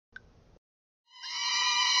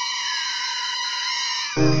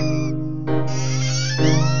Fiends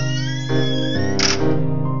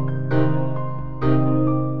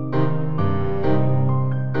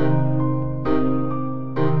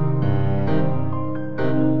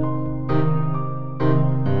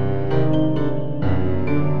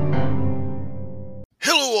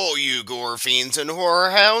and horror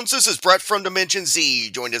hounds. This is Brett from Dimension Z,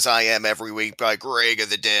 joined as I am every week by Greg of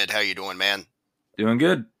the Dead. How you doing, man? Doing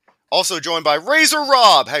good. Also joined by Razor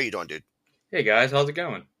Rob. How you doing, dude? Hey guys, how's it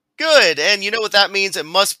going? Good, and you know what that means? It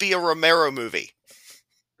must be a Romero movie.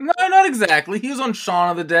 No, not exactly. He was on Shaun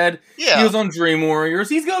of the Dead. Yeah. He was on Dream Warriors.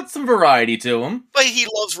 He's got some variety to him. But he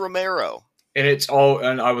loves Romero.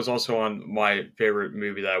 And I was also on my favorite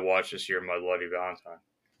movie that I watched this year, My Bloody Valentine.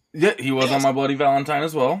 Yeah, he was on My Bloody Valentine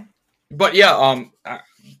as well. But yeah,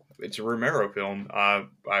 it's a Romero film.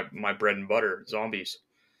 My bread and butter, zombies.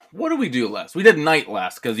 What did we do last? We did Night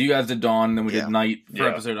last, because you guys did Dawn, then we did Night for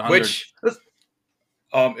episode 100. Which,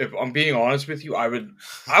 if I'm being honest with you, I would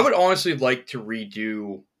honestly like to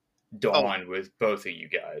redo Dawn with both of you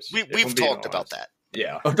guys. We've talked about that.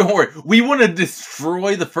 Yeah. Oh, don't worry. We want to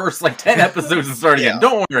destroy the first 10 episodes and start again.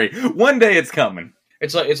 Don't worry. One day it's coming.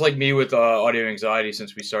 It's like me with audio anxiety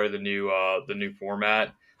since we started the new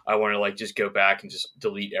format. I want to just go back and just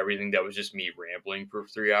delete everything that was just me rambling for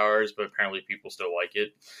 3 hours, but apparently people still like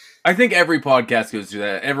it. I think every podcast goes through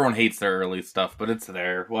that. Everyone hates their early stuff, but it's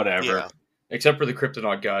there. Whatever. Yeah. Except for the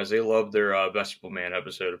Kryptonaut guys. They love their Vegetable Man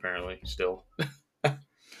episode, apparently, still.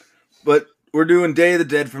 But we're doing Day of the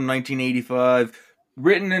Dead from 1985.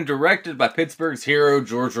 Written and directed by Pittsburgh's hero,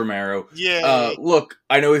 George Romero. Yeah. Look,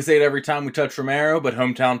 I know we say it every time we touch Romero, but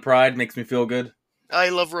hometown pride makes me feel good. I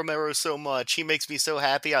love Romero so much. He makes me so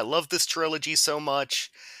happy. I love this trilogy so much.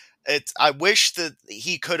 I wish that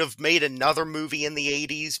he could have made another movie in the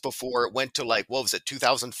 80s before it went to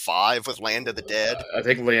 2005 with Land of the Dead? I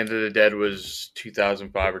think Land of the Dead was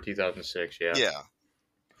 2005 or 2006, yeah. Yeah.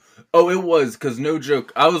 Oh, it was, because no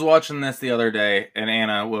joke. I was watching this the other day, and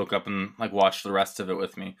Anna woke up and watched the rest of it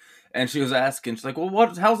with me. And she was asking, she's like,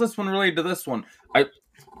 well, how's this one related to this one?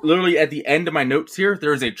 Literally, at the end of my notes here,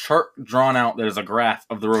 there's a chart drawn out. There's a graph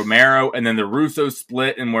of the Romero and then the Russo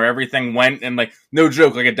split and where everything went. And, no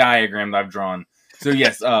joke, a diagram that I've drawn. So,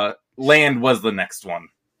 yes, Land was the next one.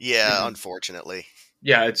 Yeah, unfortunately.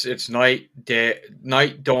 Yeah, it's night,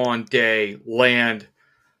 dawn, day, Land,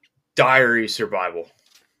 Diary, survival.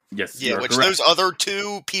 Yes, yeah, which correct. Those other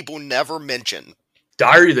two people never mention.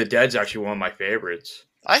 Diary of the Dead's actually one of my favorites.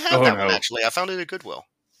 I have that one, actually. I found it at Goodwill.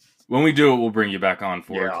 When we do it, we'll bring you back on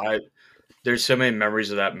for it. Yeah, there's so many memories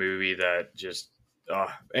of that movie that just...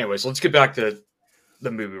 anyways, let's get back to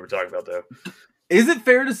the movie we're talking about, though. Is it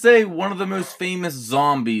fair to say one of the most famous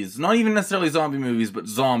zombies, not even necessarily zombie movies, but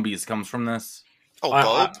zombies, comes from this? Oh,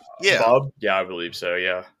 Bub? Yeah. Bub? Yeah, I believe so,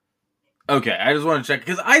 yeah. Okay, I just want to check,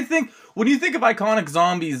 because I think, when you think of iconic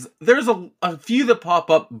zombies, there's a few that pop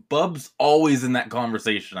up. Bub's always in that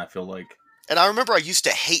conversation, I feel like. And I remember I used to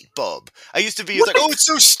hate Bub. I used to be it's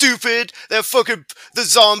so stupid that the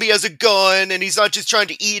zombie has a gun and he's not just trying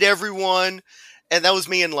to eat everyone. And that was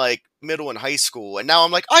me in middle and high school. And now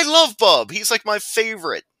I'm I love Bub. He's my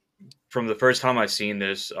favorite. From the first time I've seen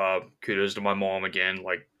this, kudos to my mom again.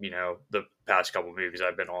 The past couple movies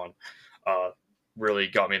I've been on really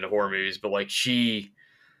got me into horror movies. But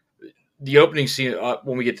the opening scene,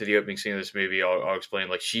 when we get to the opening scene of this movie, I'll explain.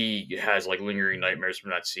 She has lingering nightmares from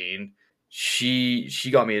that scene. She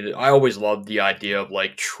got me. I always loved the idea of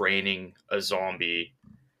training a zombie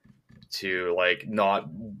to not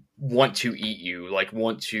want to eat you,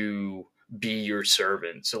 want to be your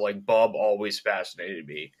servant. So Bub always fascinated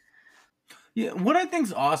me. Yeah, what I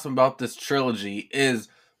think's awesome about this trilogy is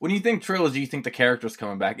when you think trilogy, you think the characters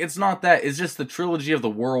coming back. It's not that. It's just the trilogy of the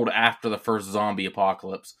world after the first zombie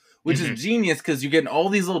apocalypse. Which is genius because you're getting all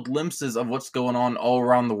these little glimpses of what's going on all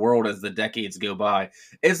around the world as the decades go by.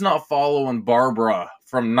 It's not following Barbara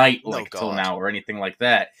from Night till now or anything like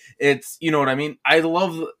that. It's, you know what I mean? I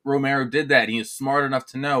love that Romero did that. He is smart enough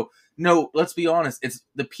to know, no, let's be honest, it's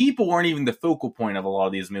the people aren't even the focal point of a lot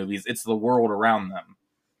of these movies. It's the world around them.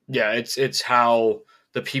 Yeah, it's how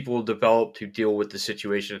the people develop to deal with the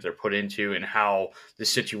situation that they're put into and how the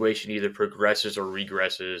situation either progresses or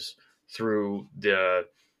regresses through the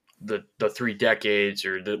 3 decades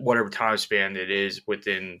or the whatever time span it is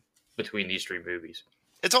between these 3 movies.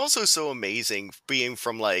 It's also so amazing being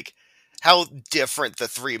from how different the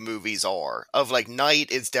 3 movies are. Of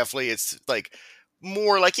Night is definitely, it's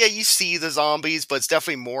more you see the zombies, but it's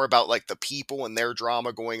definitely more about the people and their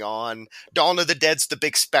drama going on. Dawn of the Dead's the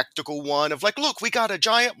big spectacle one of look, we got a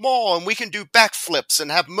giant mall and we can do backflips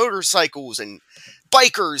and have motorcycles, and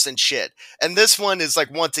bikers and shit. And this one is like,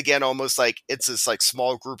 once again, almost like it's this like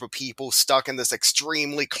small group of people stuck in this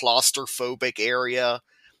extremely claustrophobic area.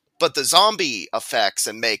 But the zombie effects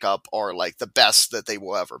and makeup are like the best that they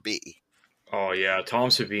will ever be. Oh yeah, Tom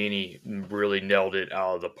Savini really nailed it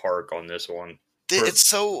out of the park on this one. It's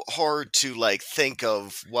so hard to like think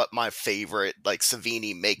of what my favorite like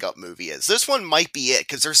Savini makeup movie is. This one might be it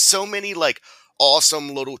because there's so many like awesome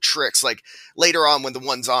little tricks. Like later on when the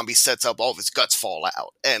one zombie sets up, all of his guts fall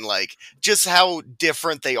out, and like just how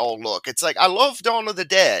different they all look. It's like I love Dawn of the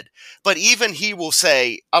Dead, but even he will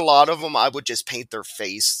say a lot of them I would just paint their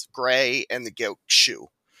face gray and the go shoo.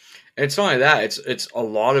 And it's not only that; it's a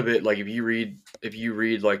lot of it. Like if you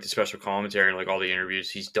read like the special commentary and like all the interviews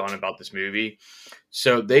he's done about this movie,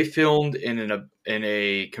 so they filmed in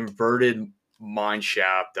a converted mine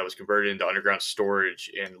shaft that was converted into underground storage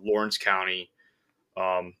in Lawrence County,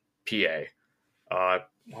 PA.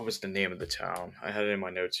 What was the name of the town? I had it in my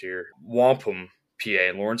notes here. Wampum, PA,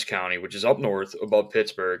 in Lawrence County, which is up north above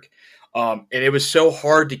Pittsburgh. And it was so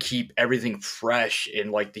hard to keep everything fresh in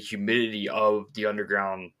like the humidity of the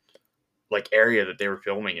underground like area that they were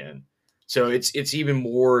filming in. So it's even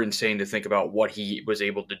more insane to think about what he was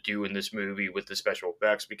able to do in this movie with the special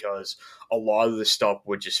effects, because a lot of the stuff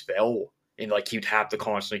would just fail and like he'd have to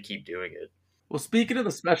constantly keep doing it. Well, speaking of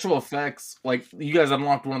the special effects, like you guys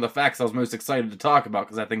unlocked one of the facts I was most excited to talk about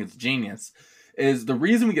because I think it's genius, is the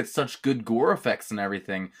reason we get such good gore effects and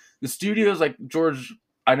everything. The studio's like, George,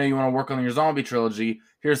 I know you want to work on your zombie trilogy.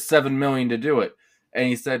 Here's $7 million to do it. And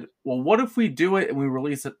he said, well, what if we do it and we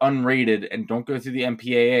release it unrated and don't go through the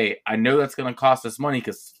MPAA? I know that's going to cost us money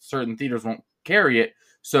because certain theaters won't carry it.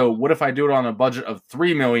 So what if I do it on a budget of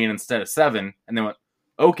 $3 million instead of $7 million? And they went,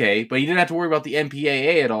 okay, but you didn't have to worry about the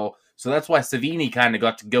MPAA at all. So that's why Savini kind of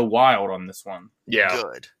got to go wild on this one. Yeah.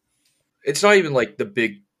 Good. It's not even like the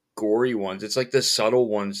big gory ones. It's like the subtle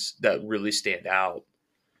ones that really stand out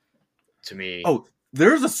to me. Oh,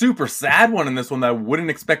 there's a super sad one in this one that I wouldn't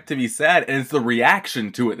expect to be sad, and it's the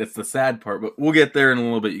reaction to it that's the sad part, but we'll get there in a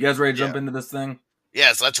little bit. You guys ready to jump into this thing?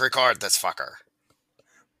 Yes, let's record this fucker.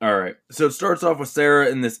 All right. So it starts off with Sarah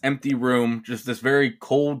in this empty room, just this very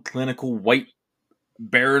cold, clinical, white,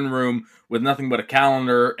 barren room with nothing but a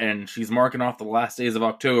calendar, and she's marking off the last days of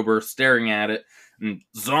October, staring at it, and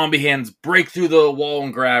zombie hands break through the wall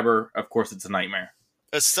and grab her. Of course, it's a nightmare.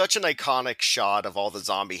 It's such an iconic shot of all the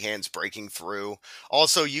zombie hands breaking through.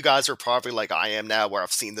 Also, you guys are probably like I am now, where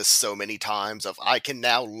I've seen this so many times, of I can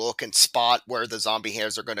now look and spot where the zombie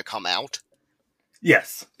hands are going to come out.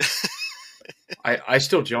 Yes. I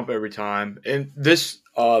still jump every time. And this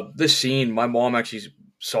scene, my mom actually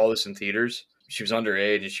saw this in theaters. She was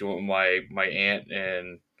underage and she went with my aunt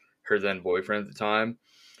and her then boyfriend at the time.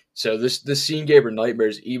 So this scene gave her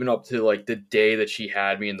nightmares even up to like the day that she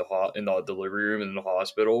had me in the delivery room in the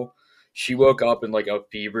hospital. She woke up in like a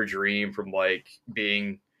fever dream from like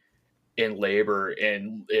being in labor,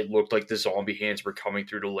 and it looked like the zombie hands were coming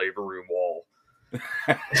through the labor room wall.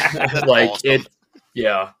 Like awesome.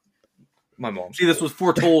 Yeah. My mom. See, this was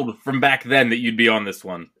foretold from back then that you'd be on this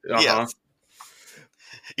one. Uh-huh. Yeah.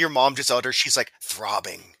 Your mom just uttered, she's like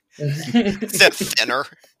throbbing. Instead of thinner.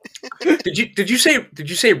 Did you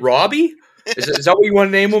say Robbie? Is that what you want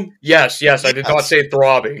to name him? Yes, I did not say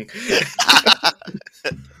throbbing.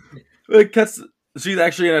 It cuts. She's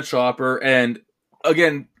actually in a chopper, and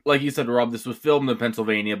again, like you said, Rob, this was filmed in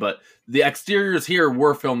Pennsylvania, but the exteriors here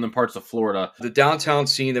were filmed in parts of Florida. The downtown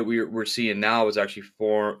scene that we're seeing now is actually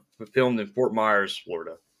filmed in Fort Myers,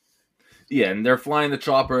 Florida. Yeah, and they're flying the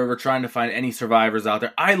chopper over, trying to find any survivors out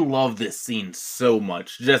there. I love this scene so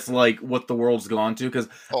much, just like what the world's gone to, because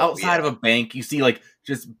outside of a bank, you see like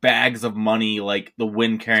just bags of money, like the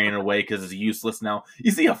wind carrying it away because it's useless now.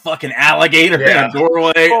 You see a fucking alligator in a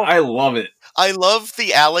doorway. Oh. I love it. I love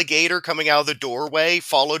the alligator coming out of the doorway,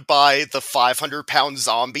 followed by the 500-pound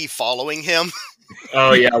zombie following him.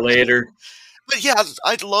 Oh, yeah, later. But yeah,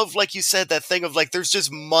 I love, like you said, that thing of like there's just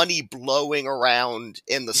money blowing around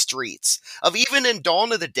in the streets. Of even in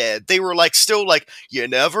Dawn of the Dead, they were like still like, you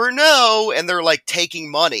never know, and they're like taking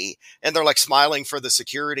money and they're like smiling for the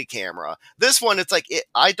security camera. This one, it's like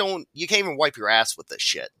you can't even wipe your ass with this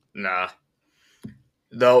shit. Nah.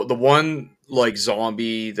 The one like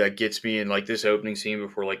zombie that gets me in like this opening scene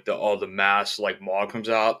before like the mass like mob comes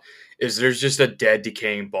out is there's just a dead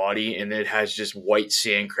decaying body, and it has just white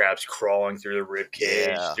sand crabs crawling through the rib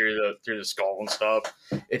cage, through the skull and stuff.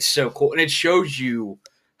 It's so cool, and it shows you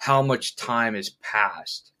how much time has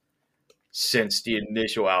passed since the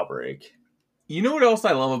initial outbreak. You know what else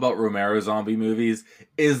I love about Romero zombie movies?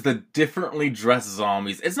 Is the differently dressed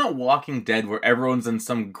zombies. It's not Walking Dead where everyone's in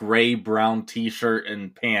some gray-brown t-shirt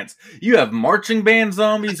and pants. You have marching band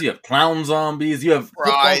zombies, you have clown zombies, you have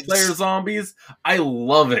football Rides. player zombies. I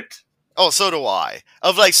love it. Oh, so do I.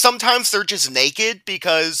 Of like, sometimes they're just naked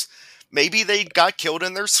because maybe they got killed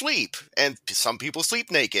in their sleep, and some people sleep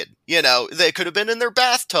naked. You know, they could have been in their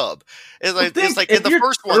bathtub. It's like in the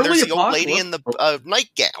first one, there's the old lady in the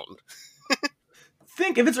nightgown.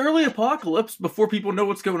 Think, if it's early apocalypse, before people know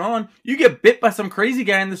what's going on, you get bit by some crazy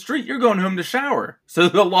guy in the street, you're going home to shower. So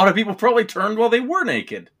a lot of people probably turned while they were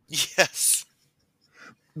naked. Yes.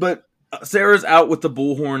 But Sarah's out with the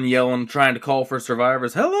bullhorn yelling, trying to call for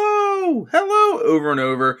survivors. Hello! Hello! Over and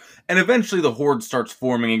over. And eventually the horde starts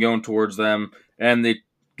forming and going towards them. And they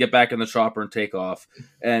get back in the chopper and take off.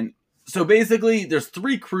 And so basically, there's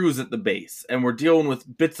 3 crews at the base. And we're dealing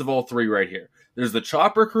with bits of all 3 right here. There's the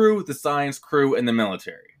chopper crew, the science crew, and the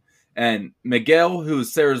military. And Miguel,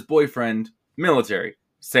 who's Sarah's boyfriend, military.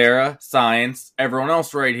 Sarah, science. Everyone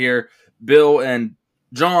else right here, Bill and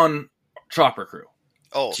John, chopper crew.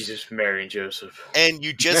 Oh, Jesus, Mary and Joseph. And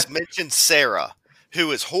you just mentioned Sarah, who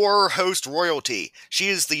is horror host royalty. She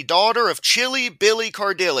is the daughter of Chili Billy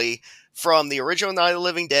Cardilli from the original Night of the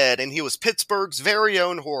Living Dead, and he was Pittsburgh's very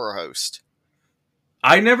own horror host.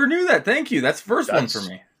 I never knew that. Thank you. That's the first one for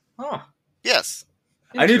me. Huh. Yes.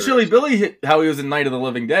 I knew Chili Billy, how he was in Night of the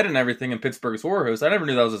Living Dead and everything in Pittsburgh's horror host. I never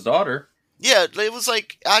knew that was his daughter. Yeah, it was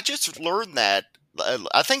like, I just learned that,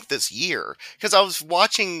 I think this year, because I was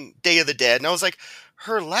watching Day of the Dead, and I was like,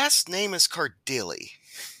 her last name is Cardilli.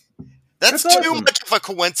 That's too awesome. much of a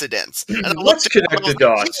coincidence. And I Let's looked at it connect and the I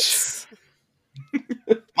was like, dots.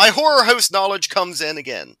 "Yes." My horror host knowledge comes in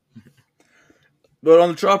again. But on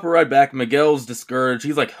the chopper ride back, Miguel's discouraged.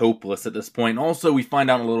 He's like hopeless at this point. Also, we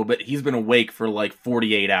find out a little bit, he's been awake for like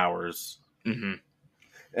 48 hours. Mm-hmm.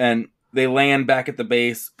 And they land back at the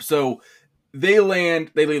base. So they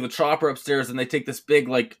land, they leave the chopper upstairs, and they take this big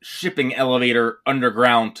like shipping elevator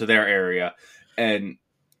underground to their area. And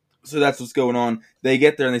so that's what's going on. They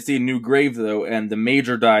get there and they see a new grave though, and the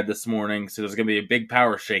major died this morning, so there's going to be a big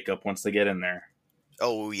power shakeup once they get in there.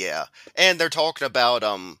 Oh, yeah. And they're talking about,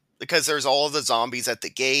 because there's all of the zombies at the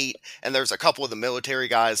gate, and there's a couple of the military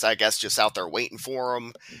guys, I guess, just out there waiting for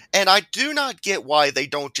them. And I do not get why they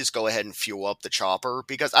don't just go ahead and fuel up the chopper,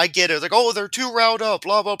 because I get it, like, oh, they're too riled up,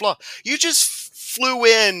 blah, blah, blah. You just flew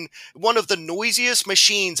in one of the noisiest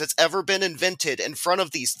machines that's ever been invented in front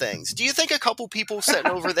of these things. Do you think a couple people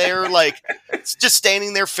sitting over there, like, just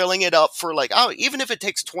standing there filling it up for, like, oh, even if it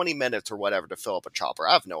takes 20 minutes or whatever to fill up a chopper,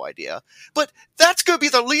 I have no idea. But that's going to be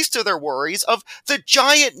the least of their worries of the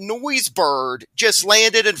giant noise bird just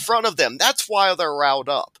landed in front of them. That's why they're riled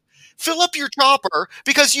up. Fill up your chopper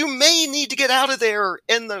because you may need to get out of there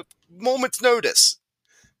in the moment's notice.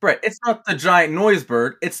 Right, it's not the giant noise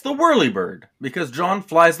bird, it's the whirly bird, because John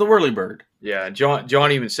flies the whirly bird. Yeah,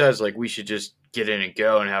 John even says, like, we should just get in and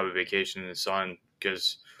go and have a vacation in the sun,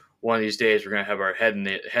 because one of these days we're going to have our head in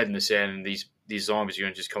the sand, and these zombies are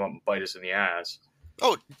going to just come up and bite us in the ass.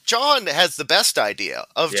 Oh, John has the best idea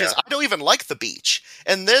of just, I don't even like the beach.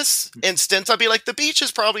 In this instance, I'd be like, the beach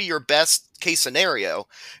is probably your best case scenario,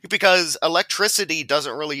 because electricity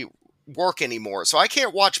doesn't really work anymore, so I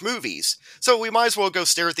can't watch movies. So we might as well go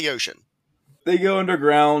stare at the ocean. They go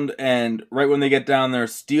underground, and right when they get down there,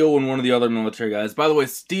 Steele and one of the other military guys. By the way,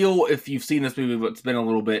 Steele, if you've seen this movie, but it's been a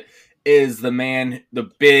little bit, is the man, the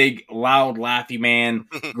big, loud, laughy man,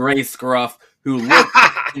 gray scruff, who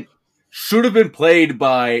should have been played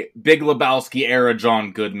by Big Lebowski era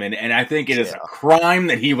John Goodman, and I think it is a crime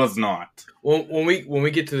that he was not. Well, when we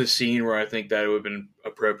get to the scene where I think that it would have been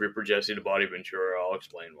appropriate for Jesse the Body Ventura, I'll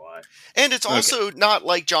explain why. And it's also not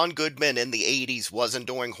like John Goodman in the 80s wasn't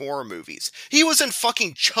doing horror movies. He was in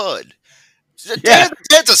fucking Chud. Yeah.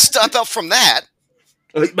 Dead's a step up from that.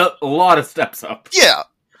 A lot of steps up. Yeah.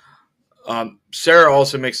 Sarah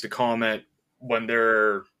also makes the comment when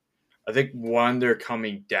they're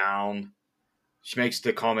coming down. She makes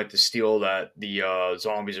the comment to Steele that the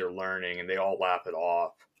zombies are learning, and they all laugh it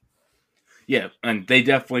off. Yeah, and they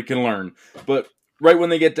definitely can learn. But right when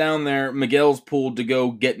they get down there, Miguel's pulled to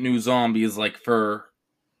go get new zombies, like for,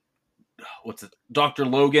 Dr.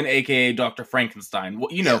 Logan, a.k.a. Dr. Frankenstein.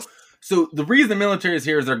 Well, you know, Yes. So the reason the military is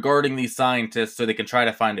here is they're guarding these scientists so they can try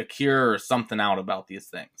to find a cure or something out about these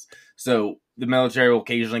things. So the military will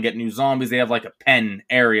occasionally get new zombies. They have like a pen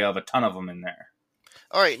area of a ton of them in there.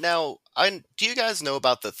 All right, now, do you guys know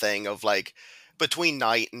about the thing of, like, between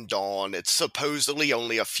night and dawn, it's supposedly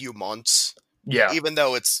only a few months? Yeah. Even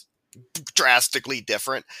though it's drastically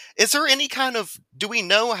different. Is there any kind of... Do we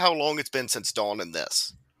know how long it's been since dawn in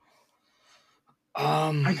this?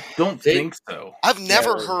 I don't They- think so. I've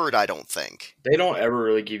never Yeah. heard. I don't think. They don't ever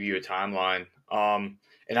really give you a timeline.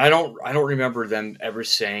 And I don't remember them ever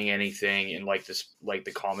saying anything in like this, like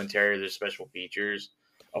the commentary or the special features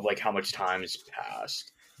of like how much time has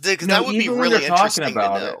passed. Because No, that would be even when really they're talking interesting to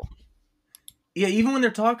about know. Yeah, even when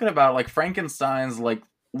they're talking about like Frankenstein's like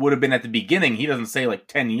would have been at the beginning, he doesn't say like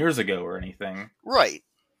 10 years ago or anything. Right.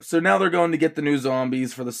 So now they're going to get the new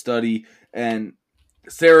zombies for the study, and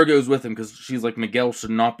Sarah goes with him because she's like, Miguel should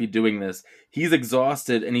not be doing this. He's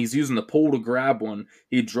exhausted, and he's using the pole to grab one.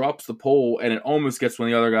 He drops the pole, and it almost gets one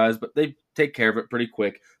of the other guys, but they take care of it pretty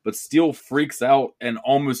quick. But Steele freaks out and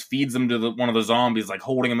almost feeds him to one of the zombies, like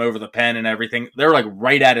holding him over the pen and everything. They're like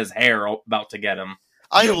right at his hair, about to get him.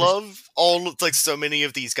 I love like so many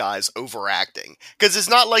of these guys overacting, because it's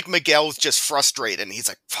not like Miguel's just frustrated and he's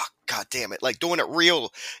like, fuck, god damn it, like doing it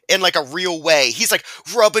real in like a real way. He's like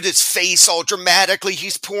rubbing his face all dramatically,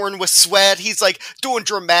 he's pouring with sweat, he's like doing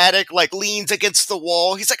dramatic, like leans against the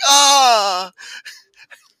wall, he's like, ah.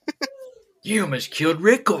 You almost killed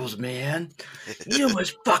Rickles, man. You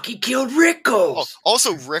almost fucking killed Rickles.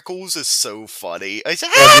 Also, Rickles is so funny. I said,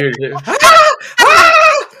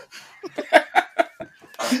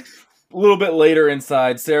 A little bit later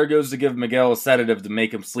inside, Sarah goes to give Miguel a sedative to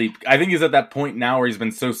make him sleep. I think he's at that point now where he's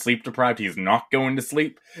been so sleep deprived he's not going to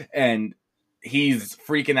sleep, and he's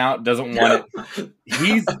freaking out, doesn't want it.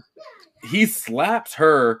 He slaps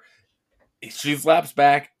her, she slaps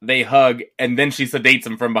back, they hug, and then she sedates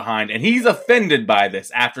him from behind, and he's offended by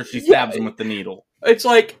this after she stabs him with the needle. It's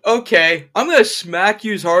like, okay, I'm going to smack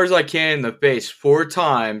you as hard as I can in the face 4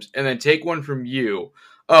 times and then take one from you.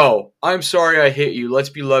 Oh, I'm sorry I hit you. Let's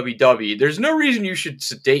be lovey-dovey. There's no reason you should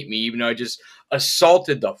sedate me, even though I just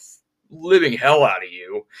assaulted the living hell out of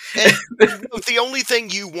you. And the only thing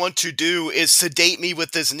you want to do is sedate me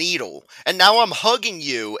with this needle. And now I'm hugging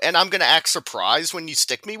you, and I'm going to act surprised when you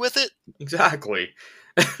stick me with it? Exactly.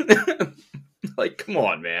 Like, come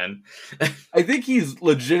on, man. I think he's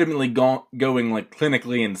legitimately going like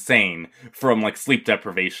clinically insane from like sleep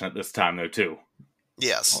deprivation at this time, though, too.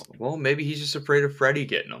 Yes. Well, maybe he's just afraid of Freddy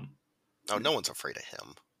getting him. Oh, no one's afraid of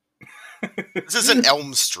him. This isn't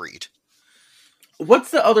Elm Street. What's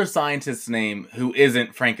the other scientist's name who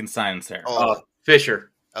isn't Frankenstein and Sarah? Oh,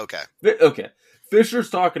 Fisher. okay. Okay. Fisher's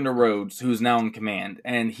talking to Rhodes, who's now in command,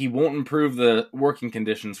 and he won't improve the working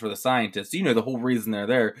conditions for the scientists. You know, the whole reason they're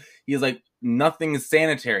there. He's like, nothing is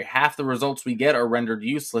sanitary. Half the results we get are rendered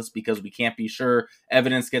useless because we can't be sure.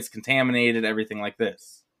 Evidence gets contaminated, everything like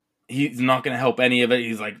this. He's not going to help any of it.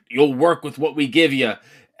 He's like, you'll work with what we give you.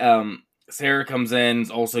 Sarah comes in,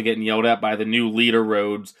 is also getting yelled at by the new leader,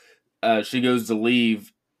 Rhodes. She goes to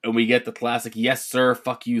leave, and we get the classic, yes, sir,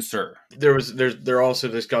 fuck you, sir. They're also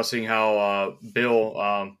discussing how Bill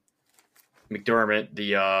McDermott,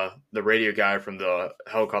 the radio guy from the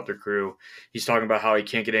helicopter crew, he's talking about how he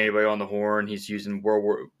can't get anybody on the horn. He's using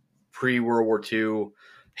pre-World War II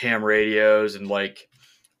ham radios, and like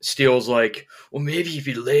Steele's like, well, maybe if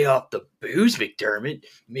you lay off the booze, McDermott,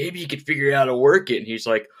 maybe you could figure out how to work it. And he's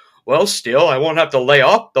like, well, Steele, I won't have to lay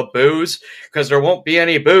off the booze because there won't be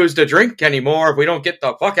any booze to drink anymore if we don't get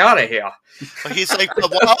the fuck out of here. He's like,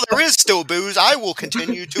 while there is still booze, I will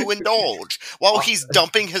continue to indulge while he's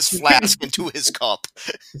dumping his flask into his cup.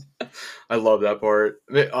 I love that part.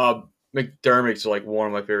 McDermott's like one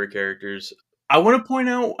of my favorite characters. I want to point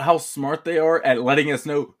out how smart they are at letting us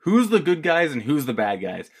know who's the good guys and who's the bad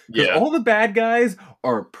guys. Because all the bad guys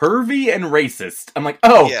are pervy and racist. I'm like,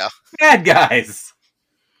 oh, yeah, bad guys.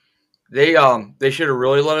 They should have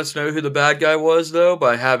really let us know who the bad guy was, though,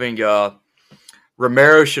 by having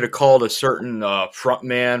Romero should have called a certain front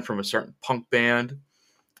man from a certain punk band,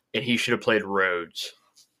 and he should have played Rhodes.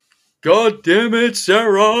 God damn it,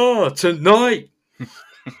 Sarah, tonight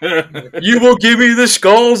you will give me the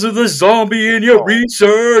skulls of the zombie in your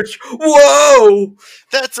research. Whoa!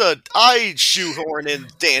 I shoehorn in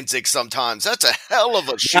Danzig sometimes. That's a hell of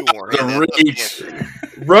a shoehorn.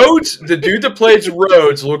 Rhodes, the dude that plays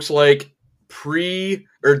Rhodes, looks like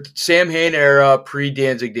Sam Hain era pre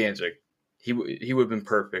Danzig. He would have been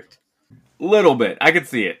perfect. Little bit, I could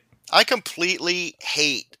see it. I completely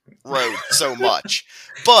hate Rhodes so much,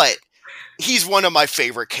 but he's one of my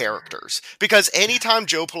favorite characters, because anytime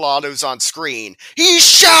Joe Pilato's on screen, he's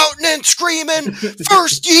shouting and screaming.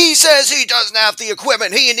 First he says he doesn't have the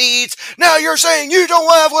equipment he needs, now you're saying you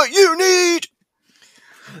don't have what you need.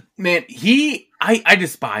 Man, I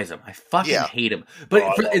despise him. I fucking hate him.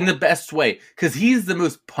 But in the best way, because he's the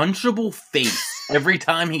most punchable face Every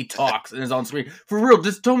time he talks and is on screen, for real,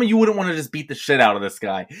 just tell me you wouldn't want to just beat the shit out of this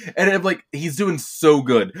guy. And I'm like, he's doing so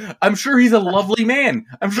good. I'm sure he's a lovely man.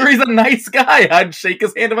 I'm sure he's a nice guy. I'd shake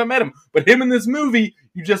his hand if I met him. But him in this movie,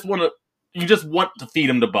 you just want to feed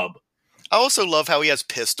him to Bub. I also love how he has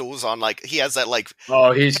pistols on, like, he has that, like,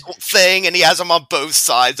 he's thing, and he has them on both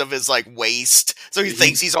sides of his, like, waist, so he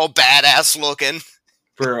thinks he's all badass looking.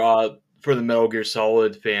 For the Metal Gear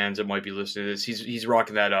Solid fans that might be listening to this, he's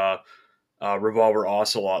rocking that revolver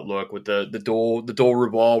ocelot look with the dual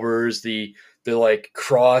revolvers, the like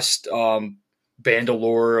crossed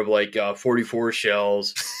bandolier of like 44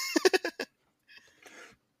 shells.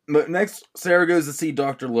 But next, Sarah goes to see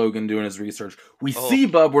Dr. Logan doing his research. We see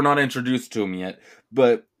Bub, we're not introduced to him yet,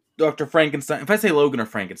 but Dr. Frankenstein, if I say Logan or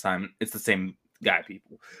Frankenstein, it's the same guy,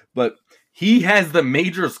 people. But he has the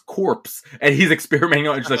Major's corpse, and he's experimenting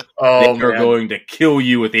on it. He's like, they're going to kill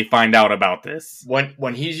you if they find out about this.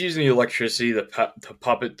 When he's using the electricity to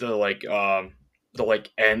puppet the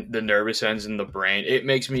the nervous ends in the brain, it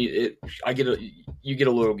makes me you get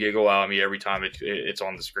a little giggle out of me every time it's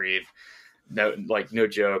on the screen. No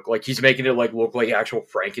joke. Like, he's making it like look like actual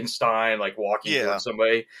Frankenstein, like walking towards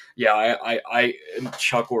somebody. Yeah, I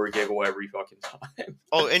chuckle or giggle every fucking time.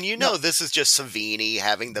 Oh, and this is just Savini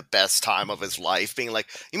having the best time of his life, being like,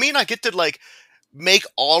 you mean I get to like make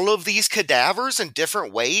all of these cadavers in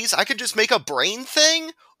different ways? I could just make a brain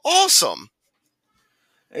thing? Awesome.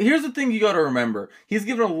 Here's the thing you gotta remember. He's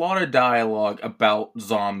given a lot of dialogue about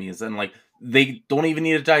zombies, and like, they don't even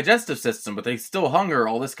need a digestive system, but they still hunger,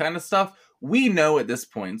 all this kind of stuff. We know at this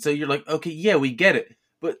point. So you're like, okay, yeah, we get it.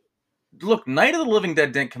 But look, Night of the Living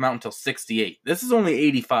Dead didn't come out until 1968. This is only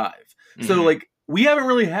 1985. Mm-hmm. So, like, we haven't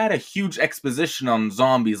really had a huge exposition on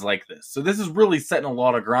zombies like this. So this is really setting a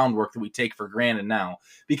lot of groundwork that we take for granted now.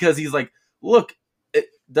 Because he's like, look, it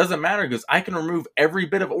doesn't matter because I can remove every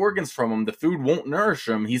bit of organs from him. The food won't nourish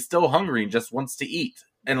him. He's still hungry and just wants to eat.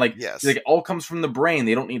 And, like, it all comes from the brain.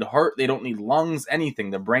 They don't need heart. They don't need lungs, anything.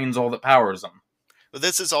 The brain's all that powers them. But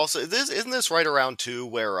this is also, isn't this right around too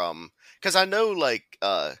where, because I know, like,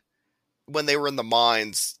 when they were in the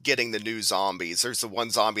mines getting the new zombies, there's the one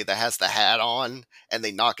zombie that has the hat on, and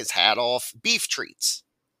they knock his hat off. Beef treats.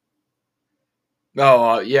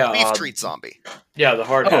 Oh, yeah. Beef treat zombie. Yeah, the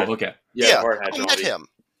hard hat. Oh, okay. Yeah, the hard hat I met him.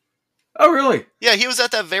 Oh, really? Yeah, he was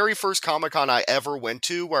at that very first Comic-Con I ever went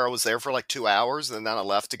to, where I was there for like 2 hours, and then I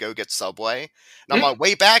left to go get Subway. And on my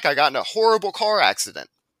way back, I got in a horrible car accident.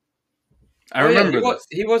 I remember this.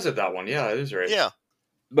 He was at that one. Yeah, it was right. Yeah.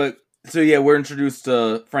 But, so yeah, we're introduced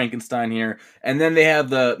to Frankenstein here. And then they have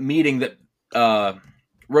the meeting that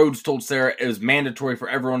Rhodes told Sarah it was mandatory for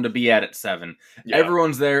everyone to be at 7. Yeah.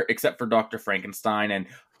 Everyone's there except for Dr. Frankenstein. And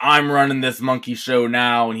I'm running this monkey show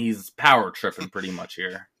now, and he's power tripping pretty much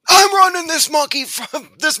here. I'm running this monkey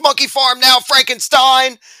farm now,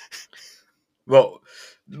 Frankenstein! Well,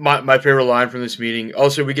 my favorite line from this meeting.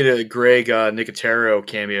 Also, we get a Greg Nicotero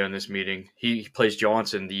cameo in this meeting. He plays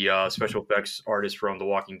Johnson, the special effects artist from The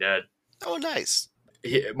Walking Dead. Oh, nice.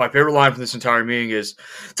 My favorite line from this entire meeting is,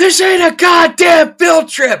 "This ain't a goddamn field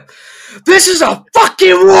trip. This is a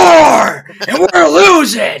fucking war, and we're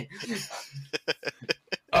losing."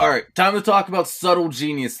 All right, time to talk about subtle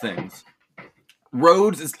genius things.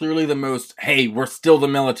 Rhodes is clearly the most, hey, we're still the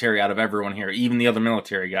military out of everyone here, even the other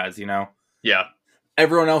military guys, you know? Yeah.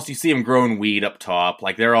 Everyone else, you see them growing weed up top.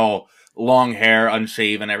 Like, they're all long hair,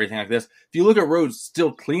 unshaven, everything like this. If you look at Rhodes,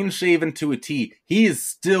 still clean-shaven to a T. He is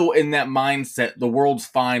still in that mindset, the world's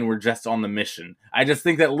fine, we're just on the mission. I just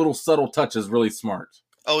think that little subtle touch is really smart.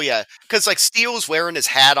 Oh, yeah. Because, like, Steele's wearing his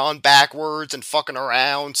hat on backwards and fucking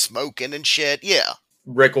around, smoking and shit. Yeah.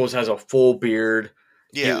 Rickles has a full beard.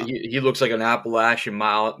 Yeah. He looks like an Appalachian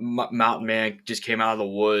mountain man, just came out of the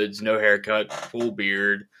woods, no haircut, full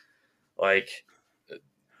beard. Like...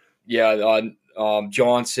 Yeah,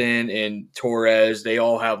 Johnson and Torres, they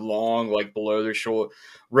all have long, like, below their shoulder.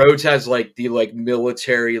 Rhodes has, like, the, like,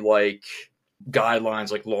 military, like,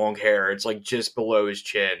 guidelines, like, long hair. It's, like, just below his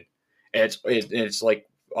chin. And it's like,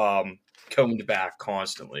 combed back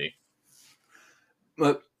constantly.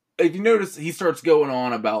 But if you notice, he starts going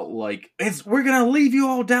on about, like, we're going to leave you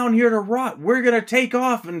all down here to rot. We're going to take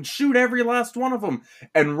off and shoot every last one of them.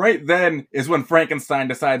 And right then is when Frankenstein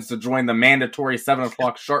decides to join the mandatory 7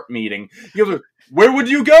 o'clock sharp meeting. He goes, "Where would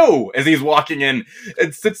you go?" As he's walking in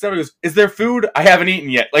and sits down and goes, "Is there food? I haven't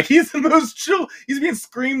eaten yet." Like, he's the most chill. He's being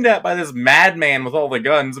screamed at by this madman with all the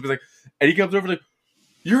guns. And he's like, and he comes over like,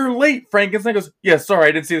 "You're late," Frankenstein goes, "Yeah, sorry,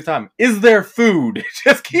 I didn't see the time. Is there food?"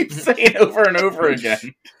 Just keeps saying over and over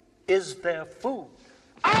again. Is there food?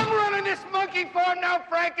 I'm running this monkey farm now,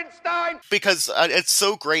 Frankenstein! Because it's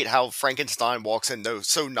so great how Frankenstein walks in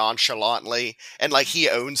so nonchalantly, and like he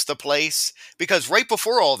owns the place. Because right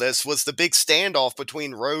before all this was the big standoff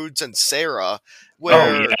between Rhodes and Sarah,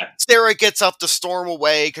 where Sarah gets up to storm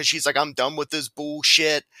away because she's like, I'm done with this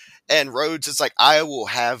bullshit. And Rhodes is like, I will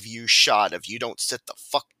have you shot if you don't sit the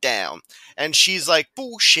fuck down. And she's like,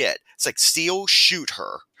 bullshit. It's like, Steel, shoot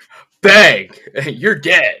her. Bang! You're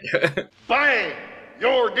dead. Bang!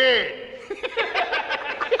 You're dead!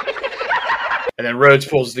 And then Rhodes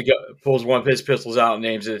pulls one of his pistols out and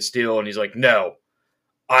aims it at Steel, and he's like, no.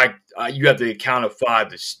 You have the count of 5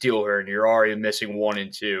 to steal her, and you're already missing 1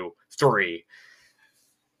 and 2, 3.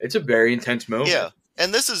 It's a very intense moment. Yeah.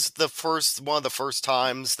 And this is one of the first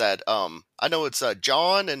times that I know it's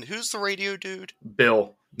John, and who's the radio dude?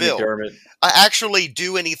 Bill McDermott. I actually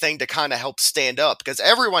do anything to kind of help stand up, because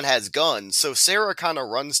everyone has guns, so Sarah kind of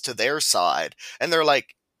runs to their side, and they're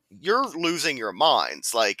like, you're losing your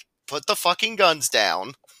minds, like, put the fucking guns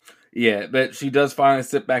down. Yeah, but she does finally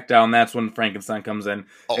sit back down. That's when Frankenstein comes in.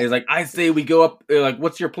 And he's like, I say we go up, like,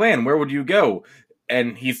 what's your plan? Where would you go?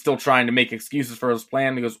 And he's still trying to make excuses for his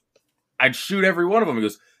plan. He goes, I'd shoot every one of them. He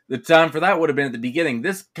goes, the time for that would have been at the beginning.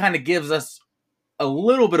 This kind of gives us a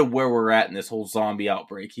little bit of where we're at in this whole zombie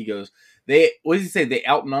outbreak. He goes, what does he say? They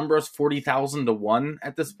outnumber us 40,000 to 1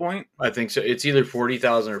 at this point? I think so. It's either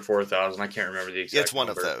 40,000 or 4,000. I can't remember the exact It's one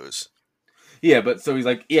number. of those. Yeah, but so he's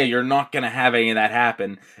like, yeah, you're not going to have any of that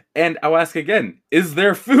happen. And I'll ask again, is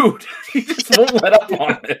there food? He just won't let up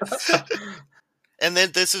on this. And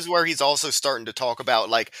then this is where he's also starting to talk about,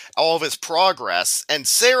 like, all of his progress. And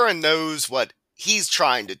Sarah knows what he's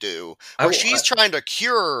trying to do. Where she's trying to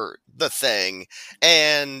cure the thing.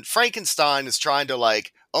 And Frankenstein is trying to,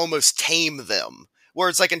 like, almost tame them. Where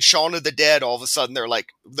it's like in Shaun of the Dead, all of a sudden they're like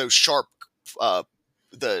those sharp,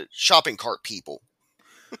 the shopping cart people.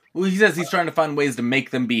 Well, he says he's trying to find ways to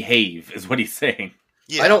make them behave, is what he's saying.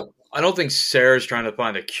 Yeah. I don't think Sarah's trying to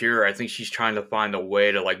find a cure. I think she's trying to find a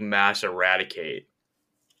way to, like, mass eradicate.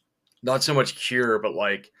 Not so much cure, but,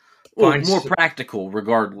 like... more practical,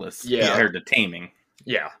 regardless, compared to taming.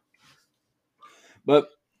 Yeah. But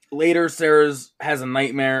later, Sarah has a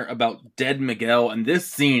nightmare about dead Miguel, and this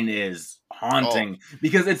scene is haunting.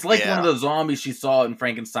 Because it's like one of the zombies she saw in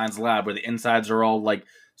Frankenstein's lab, where the insides are all, like,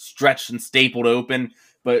 stretched and stapled open.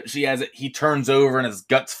 But he turns over and his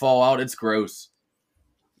guts fall out. It's gross.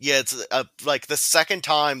 Yeah, it's like the second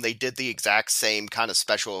time they did the exact same kind of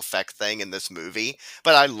special effect thing in this movie,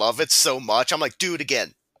 but I love it so much. I'm like, do it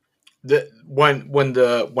again. When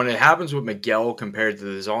it happens with Miguel compared to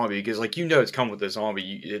the zombie, because, like, it's coming with the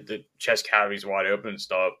zombie, the chest cavity's wide open and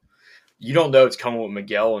stuff. You don't know it's coming with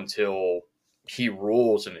Miguel until he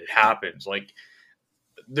rolls and it happens. Like,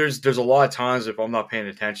 there's a lot of times if I'm not paying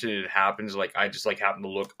attention, it happens. Like, I just, like, happen to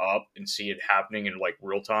look up and see it happening in, like,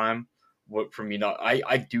 real time. What for me,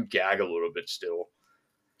 I do gag a little bit still.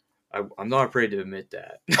 I'm not afraid to admit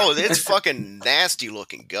that. Oh, it's fucking nasty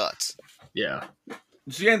looking guts. Yeah.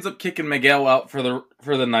 She ends up kicking Miguel out for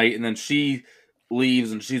the night, and then she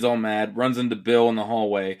leaves, and she's all mad, runs into Bill in the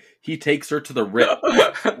hallway. He takes her to the Rip,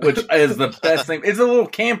 which is the best thing. It's a little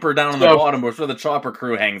camper down on the bottom where the chopper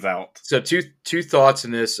crew hangs out. So two thoughts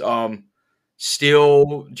in this.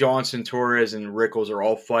 Steel, Johnson, Torres, and Rickles are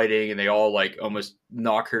all fighting, and they all, like, almost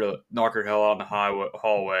knock her hell out in the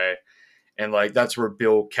hallway. And, like, that's where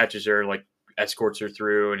Bill catches her, like, escorts her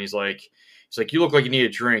through, and he's like, you look like you need a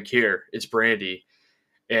drink. Here, it's brandy.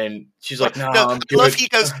 And she's like, no, I'm good. I love he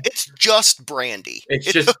goes, it's just brandy.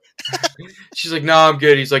 It's just, she's like, no, I'm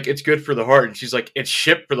good. He's like, it's good for the heart. And she's like, it's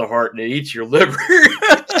shit for the heart, and it eats your liver.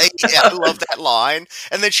 Yeah, I love that line.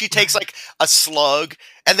 And then she takes, like, a slug,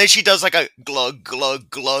 and then she does, like, a glug, glug,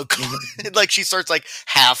 glug, glug. Like, she starts, like,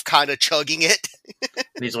 half kind of chugging it.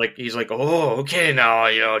 And he's like, oh, okay,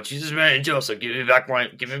 now, Jesus, Mary, and Joseph, give me back my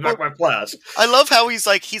flask. I love how he's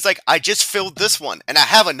like, I just filled this one, and I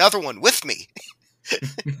have another one with me.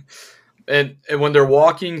 and when they're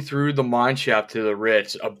walking through the mine shaft to the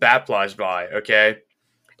Ritz, a bat flies by, okay?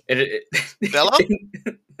 And Bella?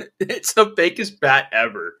 It's the fakest bat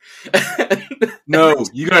ever. No,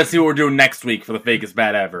 you gotta see what we're doing next week for the fakest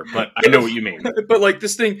bat ever, but I know what you mean. But, like,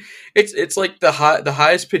 this thing, it's like the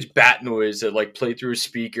highest pitched bat noise that, like, play through a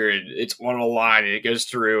speaker, and it's on a line, and it goes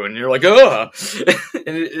through, and you're like, ugh!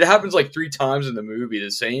 And it happens, like, 3 times in the movie, the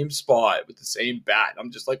same spot with the same bat.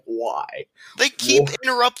 I'm just like, why? They keep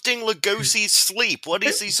interrupting Lugosi's sleep. What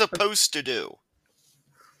is he supposed to do?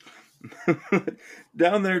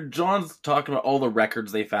 Down there, John's talking about all the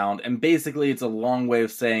records they found, and basically it's a long way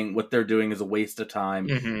of saying what they're doing is a waste of time,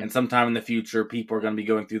 and sometime in the future, people are going to be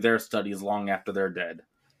going through their studies long after they're dead.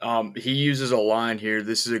 He uses a line here.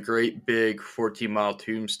 This is a great big 14-mile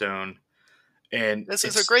tombstone. And This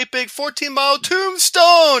is a great big 14-mile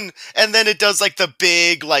tombstone! And then it does like the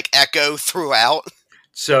big like echo throughout.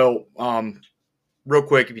 So, real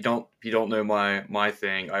quick, if you don't know my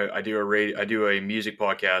thing, I do a music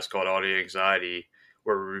podcast called Audio Anxiety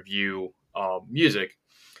where we review music.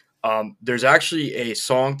 There's actually a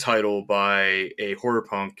song title by a horror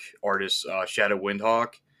punk artist, Shadow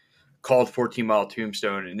Windhawk, called 14 Mile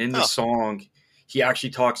Tombstone. And in the song, he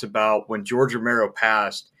actually talks about when George Romero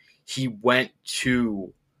passed, he went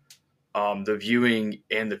to the viewing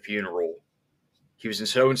and the funeral. He was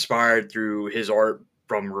so inspired through his art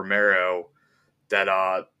from Romero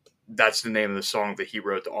that that's the name of the song that he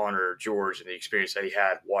wrote to honor George and the experience that he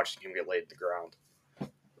had watching him get laid to the ground.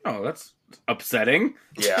 Oh, that's upsetting.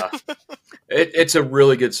 Yeah, it's a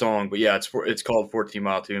really good song, but yeah, it's called 14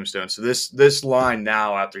 Mile Tombstone. So this line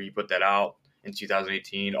now, after you put that out in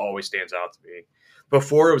 2018, always stands out to me.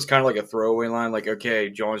 Before it was kind of like a throwaway line, like okay,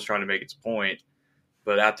 John's trying to make its point,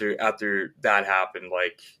 but after that happened,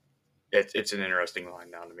 like it's an interesting line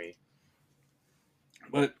now to me.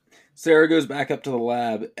 But Sarah goes back up to the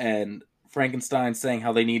lab, and Frankenstein's saying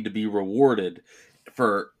how they need to be rewarded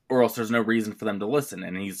or else there's no reason for them to listen,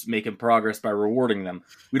 and he's making progress by rewarding them.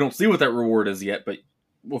 We don't see what that reward is yet, but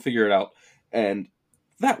we'll figure it out. And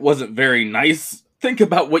that wasn't very nice. Think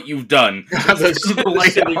about what you've done. Lay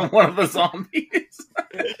down one of the zombies.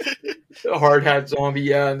 A hard hat zombie,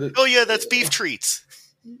 yeah. Oh yeah, that's beef treats.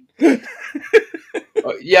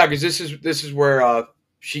 Yeah, because this is where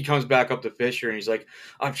she comes back up to Fisher, and he's like,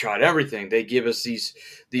 "I've tried everything. They give us these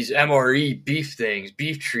MRE beef things,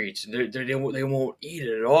 beef treats, and they won't eat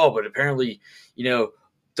it at all. But apparently,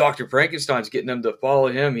 Dr. Frankenstein's getting them to follow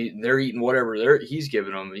him. They're eating whatever he's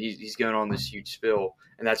giving them. He's going on this huge spill."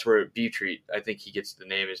 And that's where beef treat, I think he gets the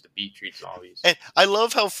name as the beef treat zombies. And I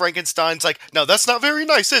love how Frankenstein's like, "No, that's not very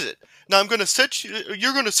nice, is it? Now you're going to sit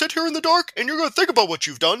here in the dark and you're going to think about what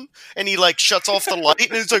you've done." And he like shuts off the light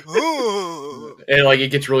and it's like, "Oh." And like it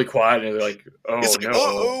gets really quiet and they're like, "Oh, it's like, no.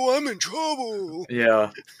 "Oh, I'm in trouble."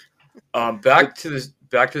 Yeah. Back to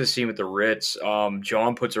the scene with the Ritz.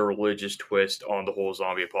 John puts a religious twist on the whole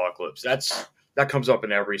zombie apocalypse. That comes up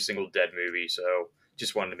in every single Dead movie, so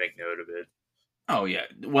just wanted to make note of it. Oh yeah,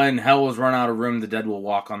 when hell has run out of room, the dead will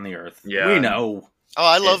walk on the earth. Yeah, we know. Oh,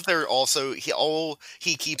 I love there also. All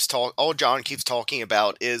John keeps talking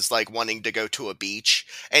about is like wanting to go to a beach,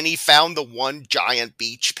 and he found the one giant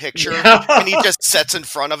beach picture, and he just sits in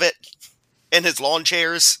front of it in his lawn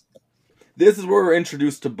chairs. This is where we're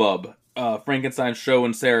introduced to Bub. Frankenstein's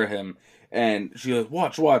showing Sarah him, and she goes,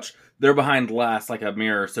 "Watch! They're behind glass like a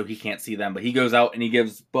mirror, so he can't see them." But he goes out and he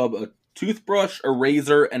gives Bub a toothbrush, a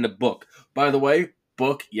razor, and a book. By the way,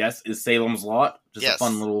 book, yes, is Salem's Lot. Just a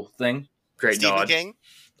fun little thing. Great Stephen nod. King.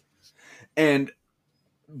 And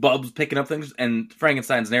Bub's picking up things, and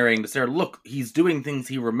Frankenstein's narrating to Sarah, "Look, he's doing things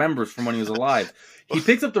he remembers from when he was alive." He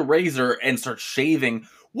picks up the razor and starts shaving.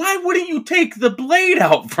 Why wouldn't you take the blade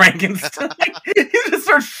out, Frankenstein? He just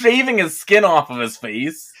starts shaving his skin off of his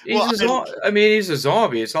face. He's a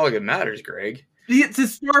zombie. It's not like it matters, Greg. It's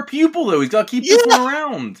his star pupil, though. He's got to keep this one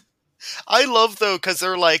around. I love, though, because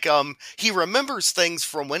they're like, he remembers things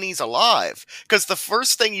from when he's alive. Because the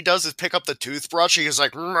first thing he does is pick up the toothbrush, he's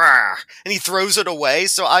like, "Rah," and he throws it away.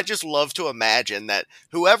 So I just love to imagine that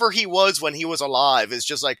whoever he was when he was alive is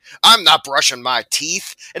just like, "I'm not brushing my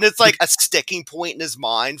teeth." And it's like a sticking point in his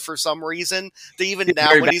mind for some reason. That even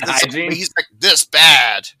now, when he's like, "This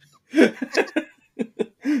bad."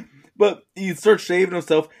 But he starts shaving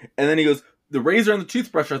himself, and then he goes, the razor and the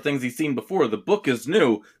toothbrush are things he's seen before. The book is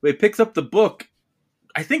new. But he picks up the book.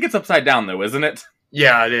 I think it's upside down, though, isn't it?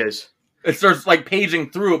 Yeah, it is. It starts, like,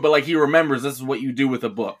 paging through it, but, like, he remembers this is what you do with a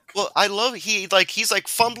book. Well, I love he's like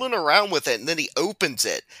fumbling around with it, and then he opens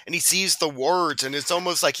it, and he sees the words, and it's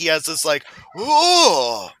almost like he has this, like,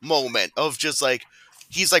 "Oh," moment of just, like,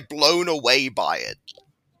 he's, like, blown away by it.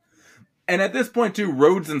 And at this point, too,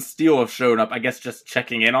 Rhodes and Steele have shown up, I guess just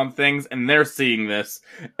checking in on things, and they're seeing this.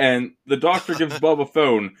 And the doctor gives Bub a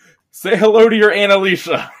phone. "Say hello to your Aunt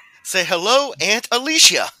Alicia." Say hello, Aunt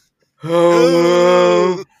Alicia.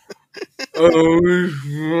 Hello.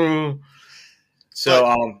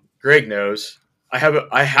 So, Greg knows. I have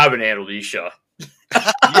an Aunt Alicia.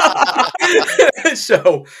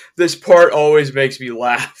 So, this part always makes me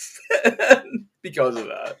laugh because of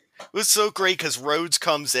that. It was so great because Rhodes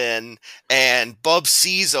comes in and Bub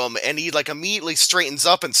sees him and he like immediately straightens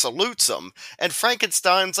up and salutes him. And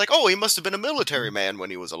Frankenstein's like, "Oh, he must have been a military man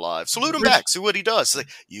when he was alive. Salute him back. See what he does." It's like,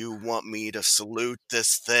 "You want me to salute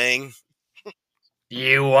this thing?"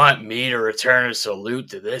 You want me to return a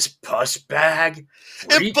salute to this puss bag?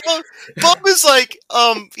 And Bub is like,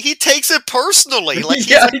 he takes it personally. Like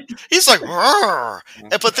he's like, "Rrr."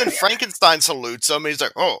 But then Frankenstein salutes him, and he's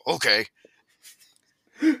like, "Oh, okay."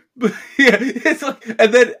 But yeah, it's like,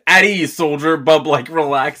 and then at ease, soldier. Bub like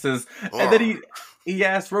relaxes, and then he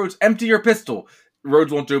asks Rhodes, "Empty your pistol."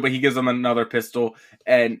 Rhodes won't do it, but he gives him another pistol,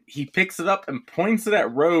 and he picks it up and points it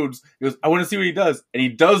at Rhodes. He goes, "I want to see what he does," and he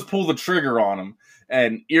does pull the trigger on him.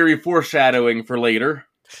 And eerie foreshadowing for later.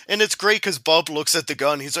 And it's great because Bub looks at the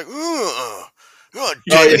gun. He's like, "Ugh, God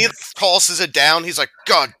damn!" And he tosses it down. He's like,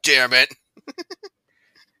 "God damn it!"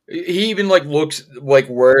 He even like looks like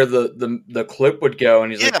where the clip would go,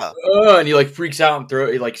 and he's like, "Oh!" And he like freaks out and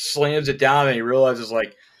he like slams it down, and he realizes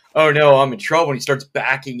like, "Oh no, I'm in trouble!" And he starts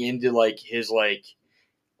backing into like his like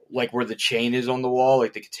where the chain is on the wall,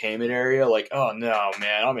 like the containment area. Like, "Oh no,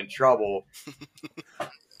 man, I'm in trouble."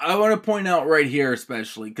 I want to point out right here,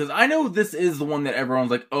 especially, because I know this is the one that everyone's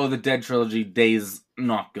like, "Oh, the Dead trilogy, Day's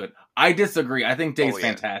not good." I disagree. I think Day's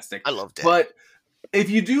fantastic. I love Day. But if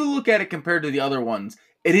you do look at it compared to the other ones,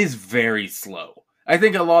 it is very slow. I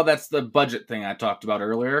think a lot of that's the budget thing I talked about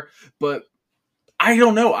earlier, but I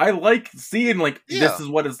don't know. I like seeing, like, this is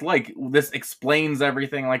what it's like. This explains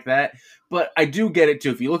everything like that. But I do get it, too.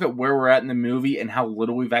 If you look at where we're at in the movie and how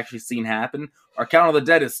little we've actually seen happen, our Count of the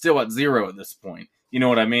Dead is still at 0 at this point. You know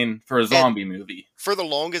what I mean? For a zombie movie. For the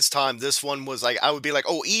longest time, this one was like, I would be like,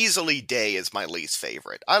 oh, easily Day is my least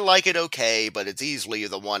favorite. I like it okay, but it's easily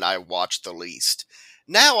the one I watched the least.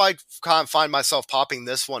 Now I kind of find myself popping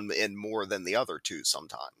this one in more than the other two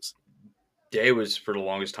sometimes. Day was, for the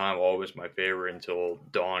longest time, always my favorite until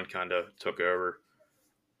Dawn kind of took over.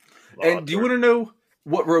 And do you want to know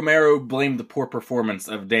what Romero blamed the poor performance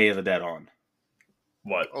of Day of the Dead on?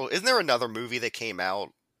 What? Oh, isn't there another movie that came out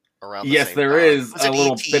around the yes, same there time? is a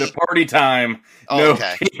little bit of party time.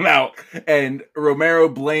 Came out. And Romero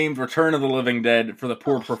blamed Return of the Living Dead for the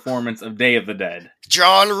poor performance of Day of the Dead.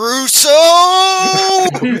 John Russo!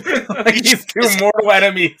 Like he's two mortal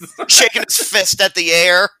enemies. Shaking his fist at the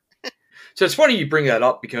air. So it's funny you bring that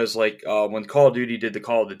up because, like, when Call of Duty did the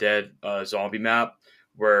Call of the Dead zombie map,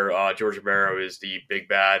 where George Romero is the big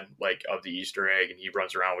bad, like, of the Easter egg, and he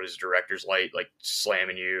runs around with his director's light, like,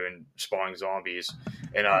 slamming you and spawning zombies.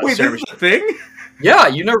 And wait, this is a thing? Yeah,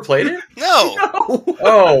 you never played it? No.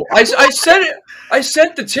 Oh, I sent it. I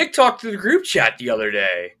sent the TikTok to the group chat the other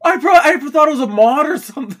day. I thought it was a mod or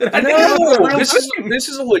something. No, this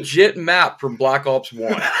is a legit map from Black Ops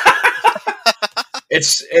 1.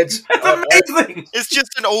 It's amazing. It's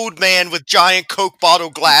just an old man with giant Coke bottle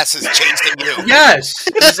glasses chasing you. Yes,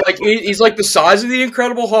 he's like the size of the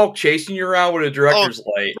Incredible Hulk, chasing you around with a director's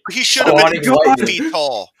light. He should have been 2 feet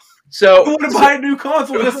tall. So I want to buy a new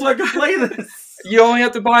console just so I can play this. You only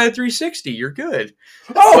have to buy a 360. You're good.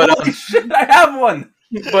 Oh, holy shit! I have one.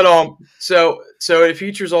 But so it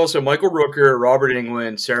features also Michael Rooker, Robert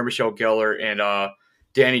Englund, Sarah Michelle Gellar, and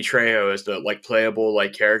Danny Trejo as the like playable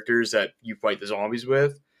like characters that you fight the zombies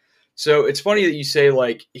with. So it's funny that you say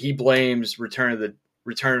like he blames Return of the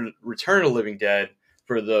Living Dead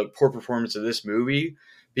for the poor performance of this movie,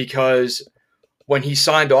 because when he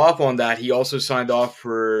signed off on that, he also got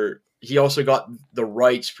the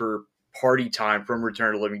rights for Party Time from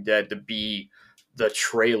Return of the Living Dead to be the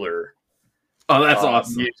trailer. Oh, that's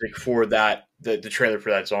awesome. Music for that the trailer for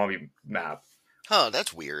that zombie map. Huh,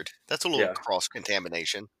 that's weird. That's a little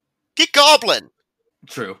cross-contamination. Get Goblin!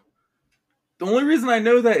 True. The only reason I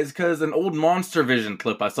know that is because an old Monster Vision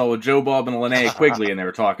clip I saw with Joe Bob and Linnea Quigley, and they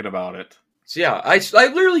were talking about it. So yeah, I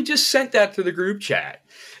literally just sent that to the group chat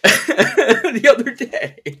the other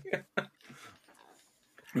day.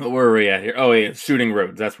 Where are we at here? Oh, yeah, Shooting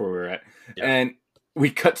Rhodes. That's where we're at. Yeah. And we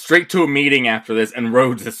cut straight to a meeting after this, and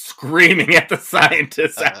Rhodes is screaming at the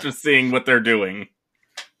scientists after seeing what they're doing.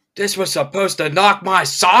 This was supposed to knock my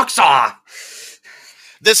socks off.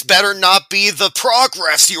 This better not be the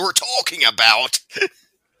progress you were talking about.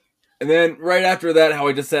 And then right after that, how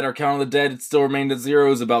I just said our Count of the Dead, it still remained at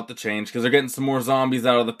 0 is about to change because they're getting some more zombies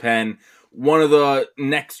out of the pen. One of the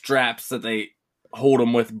neck straps that they hold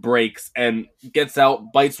them with breaks and gets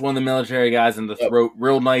out, bites one of the military guys in the throat.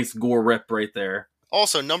 Real nice gore rip right there.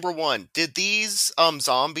 Also, number one, did these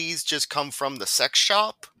zombies just come from the sex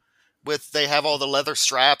shop? They have all the leather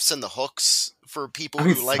straps and the hooks for people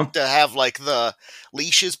who like to have like the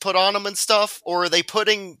leashes put on them and stuff? Or are they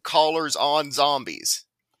putting collars on zombies?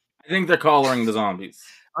 I think they're collaring the zombies.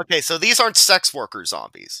 Okay, so these aren't sex worker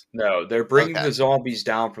zombies. No, they're bringing the zombies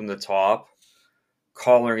down from the top,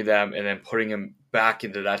 collaring them, and then putting them back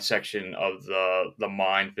into that section of the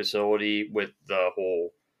mine facility with the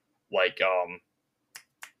whole, like,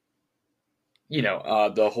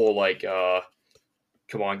 the whole like,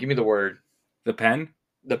 come on, give me the word. The pen?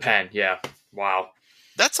 The pen, yeah. Wow.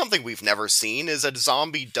 That's something we've never seen, is a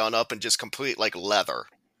zombie done up in just complete, like, leather.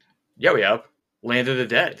 Yeah, we have. Land of the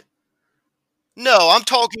Dead. No, I'm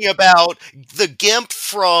talking about the Gimp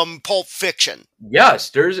from Pulp Fiction. Yes,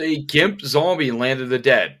 there's a Gimp zombie in Land of the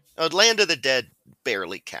Dead. Land of the Dead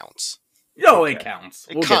barely counts. No, it counts.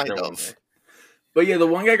 We'll Kind get there one of. day. But yeah, the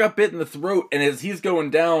one guy got bit in the throat, and as he's going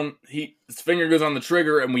down, his finger goes on the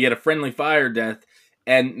trigger, and we get a friendly fire death.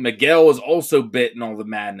 And Miguel is also bit in all the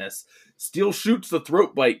madness. Steel shoots the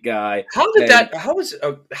throat bite guy. How was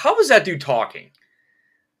that dude talking?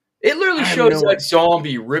 It literally shows that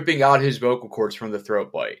zombie ripping out his vocal cords from the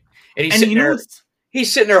throat bite, and he's sitting there.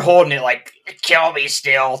 He's sitting there holding it like, "Kill me,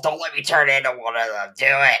 Steel! Don't let me turn into one of them. Do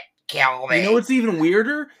it, kill me." You know what's even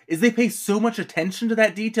weirder is they pay so much attention to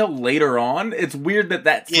that detail later on. It's weird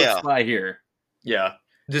that slips by here. Yeah,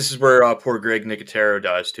 this is where poor Greg Nicotero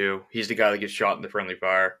dies too. He's the guy that gets shot in the friendly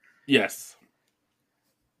fire. Yes,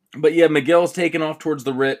 but yeah, Miguel's taken off towards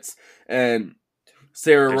the Ritz, and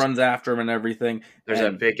Sarah runs after him and everything. There's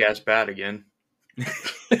that big ass bat again.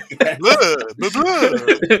 Blah, blah,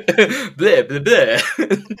 blah.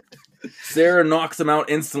 Sarah knocks him out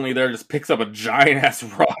instantly there, just picks up a giant ass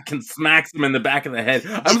rock and smacks him in the back of the head.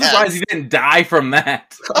 I'm surprised he didn't die from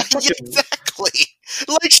that. Exactly.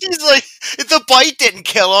 Like, she's like, the bite didn't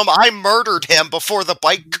kill him. I murdered him before the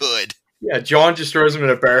bite could. Yeah, John just throws him in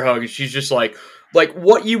a bear hug, and she's just like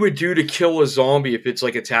what you would do to kill a zombie if it's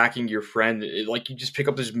like attacking your friend. Like, you just pick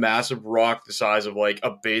up this massive rock the size of like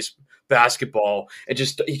a basketball, and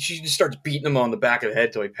she just starts beating him on the back of the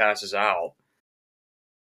head till he passes out.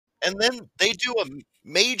 And then they do a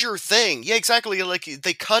major thing. Yeah, exactly. Like,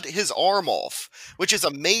 they cut his arm off, which is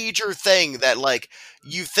a major thing that, like,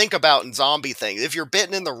 you think about in zombie things. If you're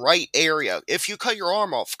bitten in the right area, if you cut your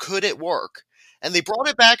arm off, could it work? And they brought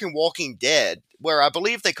it back in Walking Dead, where I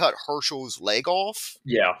believe they cut Herschel's leg off.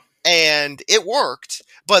 Yeah. And it worked,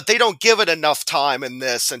 but they don't give it enough time in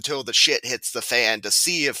this until the shit hits the fan to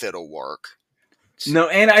see if it'll work. No,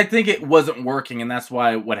 and I think it wasn't working, and that's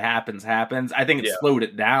why what happens. I think it slowed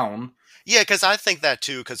it down. Yeah, because I think that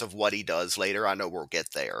too, because of what he does later. I know we'll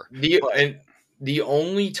get there. And the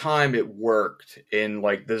only time it worked in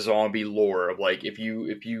like the zombie lore of like if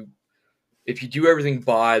you do everything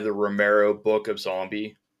by the Romero book of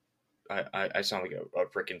zombie, I sound like a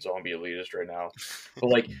freaking zombie elitist right now,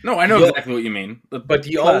 but like no, I know exactly what you mean.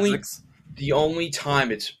 The only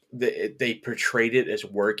time they portrayed it as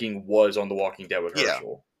working was on The Walking Dead with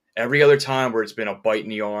Herschel. Yeah. Every other time where it's been a bite in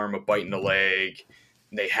the arm, a bite in the leg,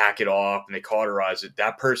 and they hack it off and they cauterize it,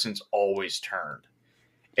 that person's always turned.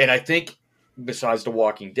 And I think besides The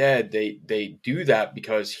Walking Dead, they do that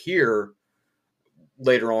because here,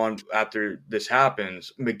 later on after this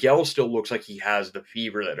happens, Miguel still looks like he has the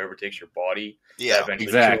fever that overtakes your body. Yeah,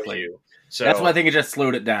 exactly. You. So that's why I think it just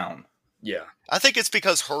slowed it down. Yeah. I think it's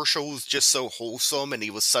because Herschel's just so wholesome and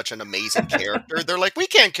he was such an amazing character. They're like, we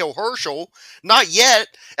can't kill Herschel. Not yet.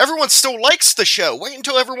 Everyone still likes the show. Wait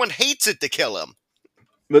until everyone hates it to kill him.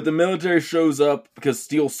 But the military shows up because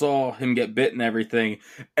Steel saw him get bit and everything,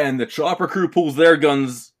 and the chopper crew pulls their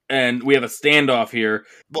guns, and we have a standoff here.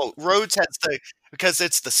 Well, Rhodes has because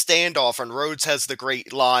it's the standoff, and Rhodes has the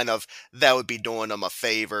great line of, that would be doing him a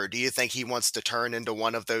favor. Do you think he wants to turn into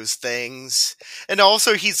one of those things? And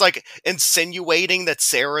also, he's, like, insinuating that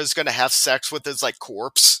Sarah's gonna have sex with his, like,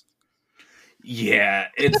 corpse. Yeah,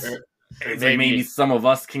 it's... maybe some of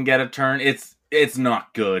us can get a turn. It's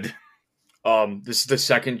not good. This is the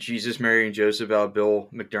second Jesus, Mary, and Joseph out of Bill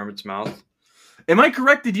McDermott's mouth. Am I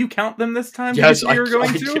correct? Did you count them this time? Yes,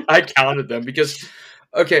 I counted them because,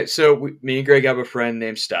 okay, so me and Greg have a friend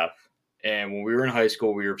named Steph, and when we were in high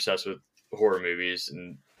school, we were obsessed with horror movies,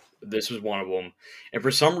 and this was one of them. And for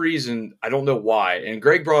some reason, I don't know why, and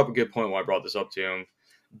Greg brought up a good point when I brought this up to him.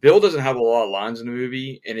 Bill doesn't have a lot of lines in the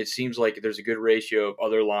movie, and it seems like there's a good ratio of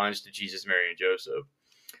other lines to Jesus, Mary, and Joseph.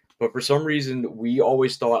 But for some reason, we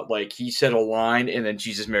always thought like he said a line and then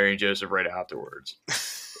Jesus, Mary, and Joseph right afterwards.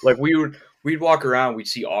 Like we'd walk around, we'd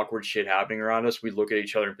see awkward shit happening around us. We'd look at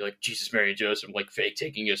each other and be like, Jesus, Mary, and Joseph, like fake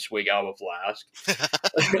taking a swig out of a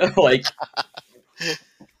flask. Like,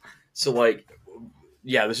 so like,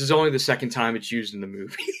 yeah, this is only the second time it's used in the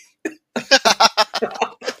movie.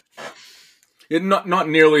 Not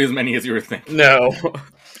nearly as many as you were thinking. No,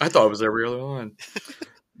 I thought it was every other line.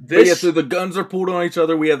 So the guns are pulled on each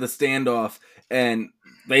other. We have the standoff, and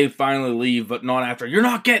they finally leave, but not after. You're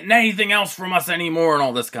not getting anything else from us anymore, and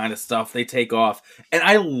all this kind of stuff. They take off, and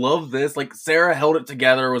I love this. Like, Sarah held it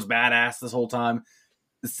together, was badass this whole time.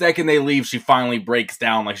 The second they leave, she finally breaks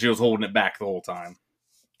down, like she was holding it back the whole time.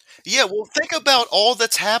 Yeah, well, think about all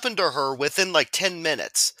that's happened to her within like 10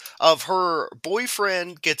 minutes of her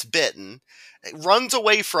boyfriend gets bitten, runs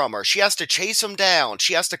away from her. She has to chase him down.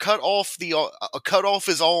 She has to cut off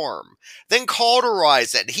his arm, then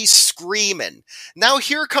cauterize it. He's screaming. Now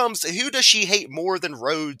here comes who does she hate more than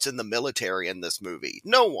Rhodes in the military in this movie?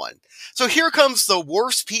 No one. So here comes the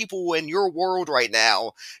worst people in your world right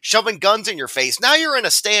now, shoving guns in your face. Now you're in a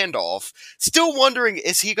standoff. Still wondering,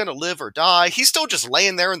 is he going to live or die? He's still just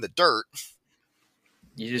laying there in the dirt.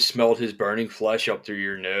 You just smelled his burning flesh up through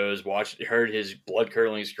your nose, heard his blood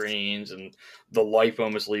curdling screams, and the life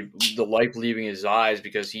leaving his eyes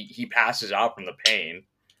because he passes out from the pain.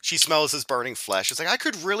 She smells his burning flesh. It's like, I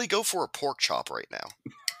could really go for a pork chop right now.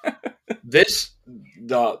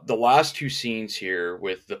 The last two scenes here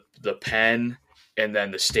with the pen and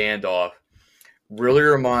then the standoff really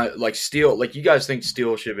remind Steel. Like, you guys think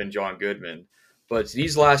Steel should have been John Goodman, but it's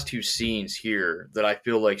these last two scenes here that I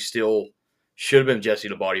feel like Steel should have been Jesse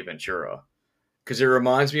the Body Ventura, because it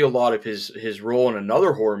reminds me a lot of his role in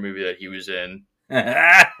another horror movie that he was in.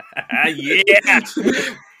 Yeah.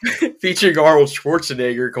 Featuring Arnold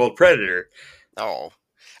Schwarzenegger, called Predator. Oh.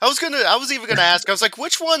 I was even gonna ask, I was like,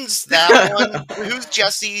 which one's that one? Who's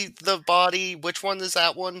Jesse the Body? Which one is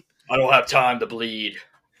that one? I don't have time to bleed.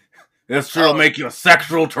 This sure will make you a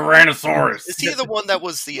sexual Tyrannosaurus. Is he the one that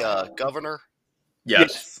was the governor?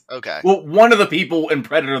 Yes. Okay. Well, one of the people in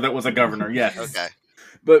Predator that was a governor, yes. Okay.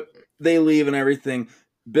 But they leave and everything.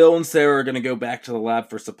 Bill and Sarah are going to go back to the lab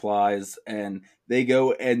for supplies, and they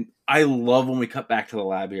go, and I love when we cut back to the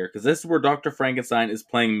lab here, because this is where Dr. Frankenstein is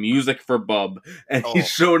playing music for Bub, and he's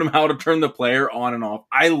showing him how to turn the player on and off.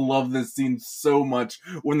 I love this scene so much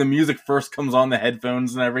when the music first comes on the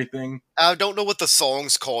headphones and everything. I don't know what the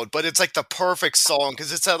song's called, but it's like the perfect song,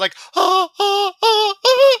 because it's that like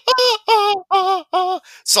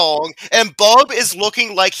song, and Bub is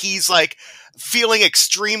looking like he's like feeling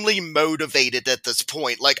extremely motivated at this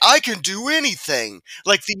point. Like, I can do anything.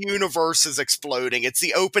 Like, the universe is exploding. It's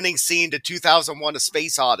the opening scene to 2001: A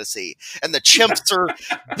Space Odyssey, and the chimps are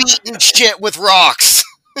beating shit with rocks.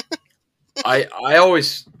 I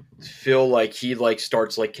always feel like he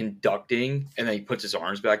starts conducting, and then he puts his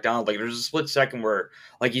arms back down. Like, there's a split second where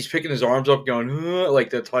he's picking his arms up, going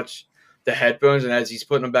to touch the headphones, and as he's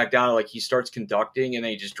putting them back down, he starts conducting, and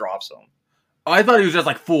then he just drops them. I thought he was just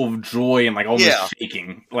full of joy and almost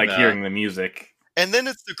shaking, hearing the music. And then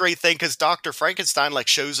it's the great thing, because Dr. Frankenstein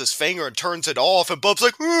shows his finger and turns it off, and Bub's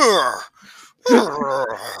like,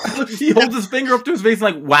 he holds his finger up to his face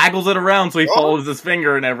and waggles it around so he follows his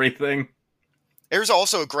finger and everything. There's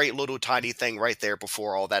also a great little tiny thing right there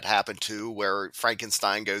before all that happened too, where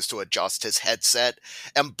Frankenstein goes to adjust his headset,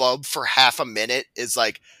 and Bub for half a minute is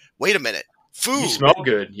like, wait a minute, food. You smell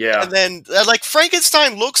good, yeah. And then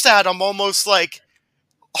Frankenstein looks at him almost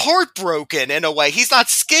heartbroken in a way. He's not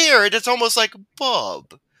scared. It's almost like,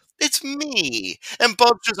 Bub, it's me. And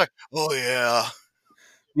Bub's just like, oh yeah.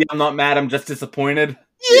 Yeah, I'm not mad, I'm just disappointed.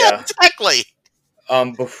 Yeah. Exactly.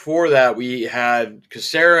 Before that, we had, because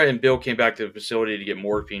Sarah and Bill came back to the facility to get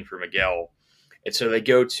morphine for Miguel. And so they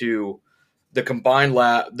go to the combined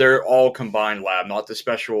lab. They're all combined lab, not the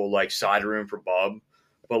special side room for Bub,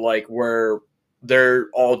 but where they're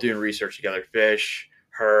all doing research together. Fish,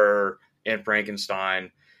 her, and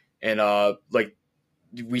Frankenstein. And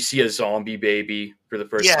we see a zombie baby for the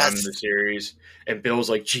first time in the series. And Bill's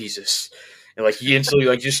like, Jesus. And he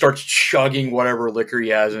instantly just starts chugging whatever liquor he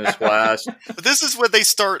has in his flask. But this is when they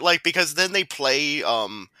start because then they play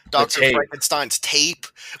Dr. Frankenstein's tape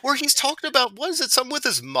where he's talking about, what is it, something with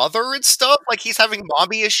his mother and stuff? He's having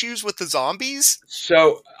mommy issues with the zombies.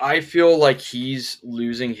 So I feel like he's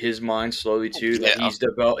losing his mind slowly too. That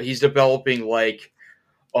he's developing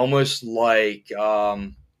almost being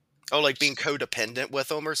codependent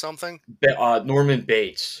with him or something. Norman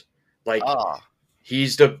Bates,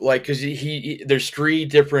 He's because he there's three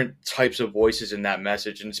different types of voices in that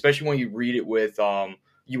message, and especially when you read it with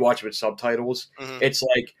you watch it with subtitles, it's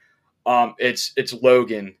it's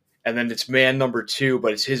Logan, and then it's man number 2,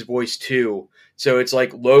 but it's his voice too. So it's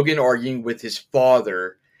Logan arguing with his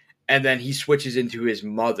father, and then he switches into his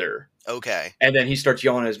mother. Okay. And then he starts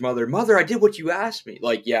yelling at his mother, "Mother, I did what you asked me."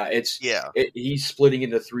 He's splitting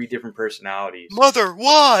into 3 different personalities. Mother,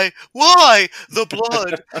 why? Why? The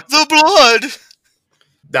blood. The blood.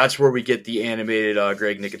 That's where we get the animated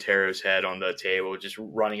Greg Nicotero's head on the table, just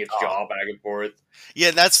running its jaw back and forth. Yeah,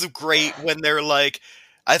 and that's great when they're like,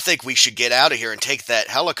 I think we should get out of here and take that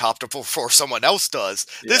helicopter before someone else does.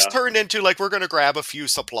 Yeah. This turned into we're going to grab a few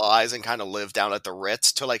supplies and kind of live down at the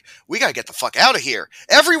Ritz to we got to get the fuck out of here.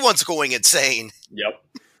 Everyone's going insane. Yep.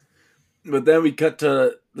 But then we cut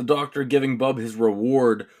to the doctor giving Bub his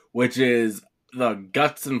reward, which is the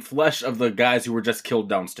guts and flesh of the guys who were just killed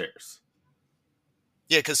downstairs.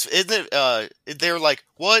 Yeah, because they're like,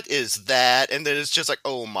 what is that? And then it's just like,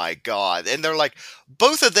 oh my god. And they're like,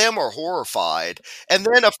 both of them are horrified. And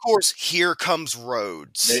then, of course, here comes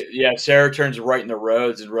Rhodes. Sarah turns right into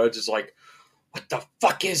Rhodes, and Rhodes is like, what the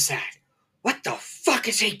fuck is that? What the fuck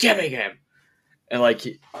is he giving him? And like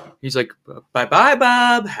he's like, bye-bye,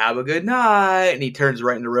 Bob. Have a good night. And he turns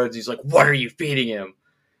right into Rhodes. He's like, what are you feeding him?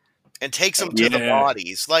 And takes them to the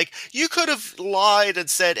bodies. Like, you could have lied and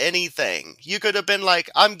said anything. You could have been like,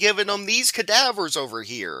 I'm giving them these cadavers over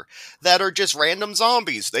here that are just random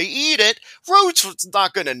zombies. They eat it. Rhodes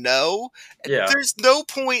not going to know. Yeah. There's no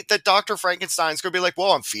point that Dr. Frankenstein's going to be like,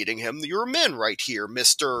 well, I'm feeding him your men right here,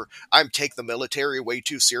 Mr. I'm take the military way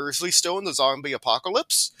too seriously still in the zombie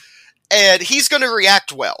apocalypse. And he's going to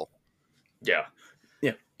react well. Yeah.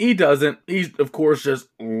 Yeah, he doesn't. He, of course, just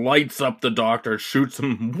lights up the doctor, shoots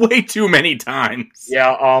him way too many times.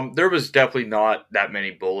 Yeah, there was definitely not that many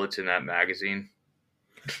bullets in that magazine.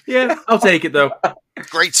 Yeah, I'll take it, though.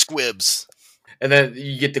 Great squibs. And then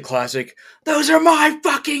you get the classic, those are my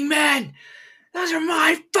fucking men! Those are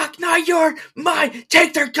my not your, mine!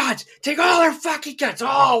 Take their guns! Take all their fucking guns!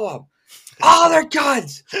 All of them! All their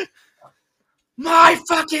guns! My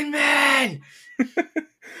fucking men!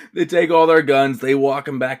 They take all their guns, they walk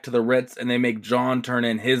him back to the Ritz, and they make John turn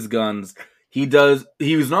in his guns. He was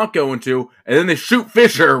not going to, and then they shoot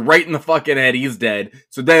Fisher right in the fucking head. He's dead.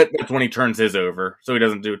 So that's when he turns his over, so he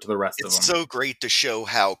doesn't do it to the rest of them. It's so great to show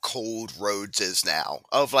how cold Rhodes is now.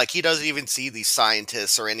 Of like, he doesn't even see these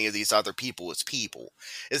scientists or any of these other people as people.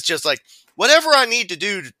 It's just like, whatever I need to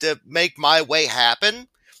do to make my way happen,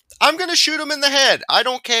 I'm going to shoot him in the head. I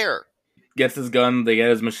don't care. Gets his gun, they get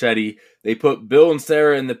his machete, they put Bill and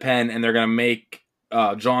Sarah in the pen, and they're going to make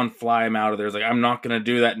John fly him out of there. It's like, I'm not going to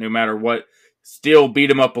do that no matter what. Still beat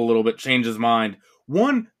him up a little bit, change his mind.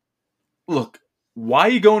 Look, why are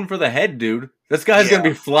you going for the head, dude? This guy's going to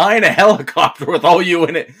be flying a helicopter with all you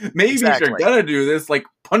in it. Maybe if you're going to do this, like,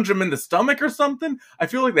 punch him in the stomach or something. I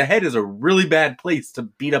feel like the head is a really bad place to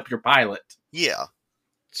beat up your pilot. Yeah.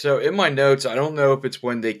 So in my notes, I don't know if it's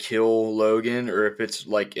when they kill Logan or if it's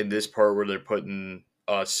like in this part where they're putting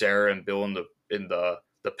Sarah and Bill in the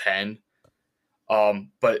pen.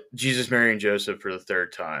 But Jesus, Mary, and Joseph for the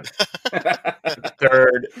third time.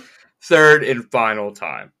 third and final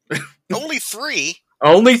time. Only 3.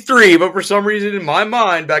 Only 3, but for some reason in my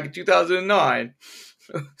mind, back in 2009,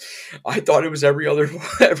 I thought it was every other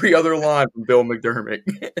line from Bill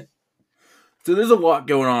McDermott. So there's a lot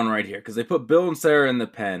going on right here, because they put Bill and Sarah in the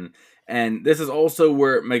pen, and this is also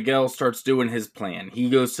where Miguel starts doing his plan.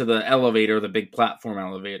 He goes to the elevator, the big platform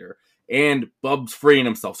elevator, and Bub's freeing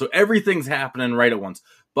himself. So everything's happening right at once.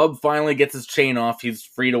 Bub finally gets his chain off. He's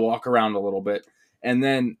free to walk around a little bit. And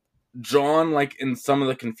then John, like in some of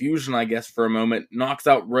the confusion, I guess, for a moment, knocks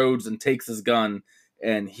out Rhodes and takes his gun.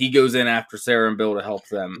 And he goes in after Sarah and Bill to help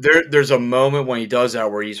them. There's a moment when he does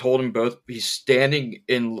that where he's holding both. He's standing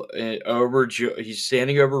He's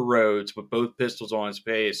standing over Rhodes with both pistols on his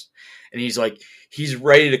face, and he's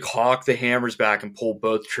ready to cock the hammers back and pull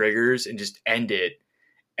both triggers and just end it.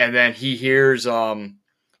 And then he hears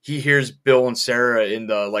Bill and Sarah in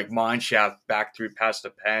the like mine shaft back through past the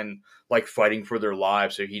pen, like fighting for their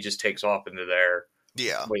lives. So he just takes off into there.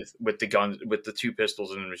 Yeah, with the guns, with the 2 pistols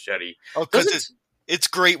and the machete. Oh, because it's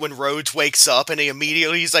great when Rhodes wakes up and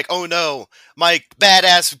he's like, oh no, my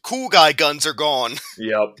badass cool guy guns are gone.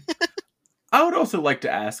 Yep. I would also like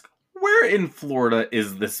to ask, where in Florida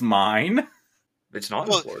is this mine? It's not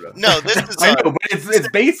in Florida. No, this is... I know, but it's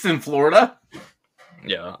based in Florida.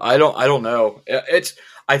 Yeah, I don't know.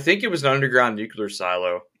 I think it was an underground nuclear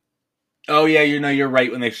silo. Oh yeah, you're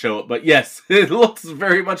right when they show it. But yes, it looks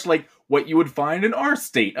very much like what you would find in our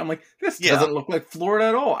state. I'm like, this doesn't look like Florida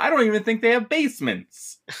at all. I don't even think they have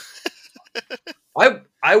basements.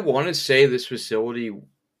 I want to say this facility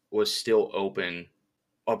was still open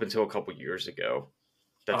up until a couple years ago.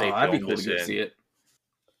 That'd be cool to see it.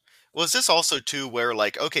 Was this also too where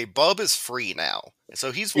like, okay, Bub is free now,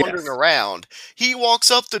 so he's wandering around. He walks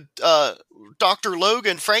up to Dr.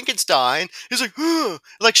 Logan Frankenstein. He's like,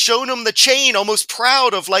 like showing him the chain, almost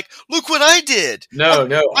proud of like, look what I did. No,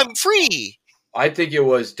 I'm free. I think it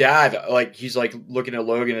was Dad. Like he's like looking at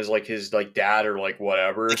Logan as like his like dad or like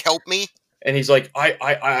whatever. Like, help me. And he's like,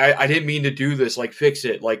 I didn't mean to do this. Like, fix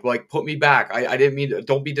it. Like put me back. I didn't mean to.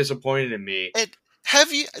 Don't be disappointed in me. And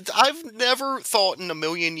I've never thought in a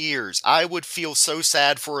million years I would feel so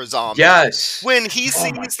sad for a zombie. Yes. When he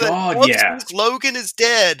sees that Logan is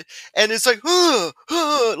dead, and it's like,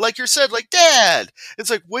 like you said, like, Dad.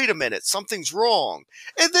 It's like, wait a minute, something's wrong.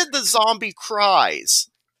 And then the zombie cries.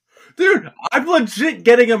 Dude, I'm legit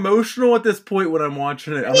getting emotional at this point when I'm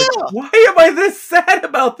watching it. I'm Yeah. like, why am I this sad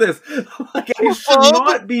about this? Like, I should Bub.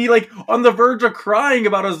 not be like on the verge of crying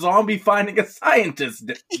about a zombie finding a scientist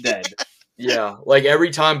dead. Yeah, like every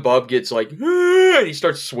time Bub gets like, and he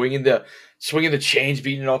starts swinging the chains,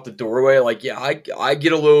 beating it off the doorway. Like, yeah, I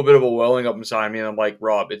get a little bit of a welling up inside me, and I'm like,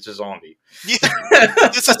 Rob, it's a zombie. Yeah,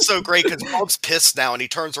 this is so great because Bob's pissed now, and he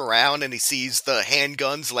turns around and he sees the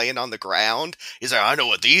handguns laying on the ground. He's like, I know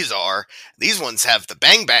what these are. These ones have the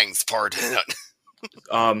bang bangs part in it.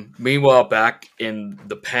 Meanwhile, back in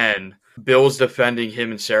the pen, Bill's defending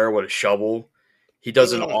him and Sarah with a shovel. He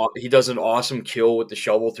does an awesome kill with the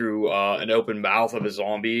shovel through an open mouth of a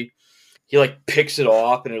zombie. He like picks it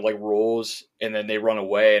off and it like rolls, and then they run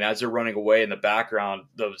away. And as they're running away in the background,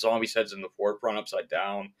 the zombie's head's in the forefront upside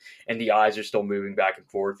down, and the eyes are still moving back and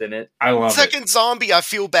forth in it. I love Second zombie I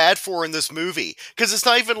feel bad for in this movie because it's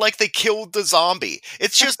not even like they killed the zombie.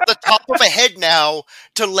 It's just the top of a head now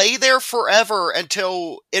to lay there forever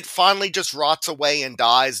until it finally just rots away and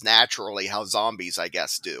dies naturally, how zombies, I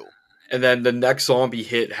guess, do. And then the next zombie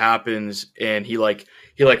hit happens, and he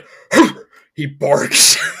he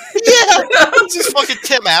barks. Yeah, this is fucking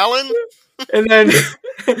Tim Allen. And then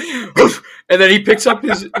he picks up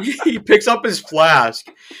his flask,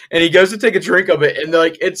 and he goes to take a drink of it, and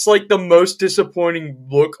like it's like the most disappointing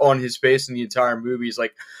look on his face in the entire movie. He's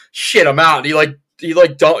like, "Shit, I'm out." And he is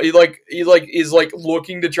like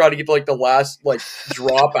looking to try to get like the last like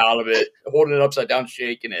drop out of it, holding it upside down,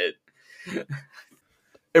 shaking it.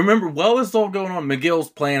 And remember, while this is all going on, Miguel's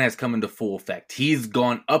plan has come into full effect. He's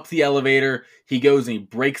gone up the elevator, he goes and he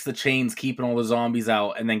breaks the chains, keeping all the zombies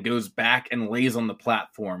out, and then goes back and lays on the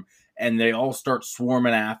platform, and they all start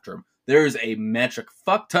swarming after him. There's a metric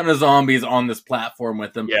fuck ton of zombies on this platform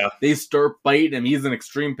with him. Yeah. They start biting him, he's in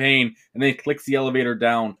extreme pain, and then he clicks the elevator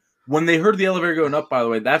down. When they heard the elevator going up, by the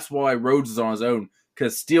way, that's why Rhodes is on his own,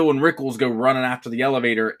 because Steele and Rickles go running after the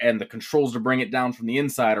elevator, and the controls to bring it down from the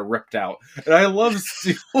inside are ripped out. And I love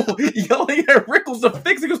Steele yelling at Rickles to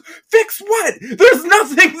fix it. He goes, "Fix what? There's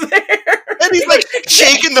nothing there!" And he's like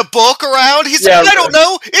shaking the book around. He's Yeah, like, I don't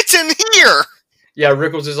know. It's in here. Yeah,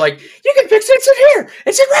 Rickles is like, "You can fix it. It's in here.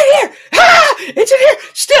 It's in right here. Ah! It's in here.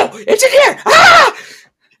 Still, it's in here. Ah!"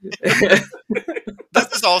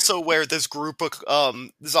 This is also where this group of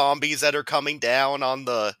zombies that are coming down on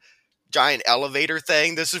the giant elevator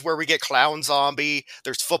thing. This is where we get clown zombie.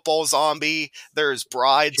 There's football zombie. There's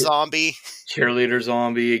bride zombie. Cheerleader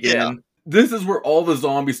zombie again. This is where all the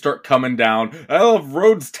zombies start coming down. I love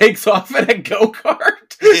Rhodes takes off in a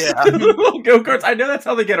go-kart. Yeah. Little go-karts. I know that's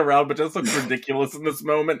how they get around, but just looks ridiculous in this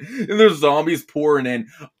moment. And there's zombies pouring in.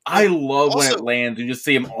 I love when Also- it lands and you just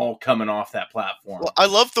see them all coming off that platform. Well, I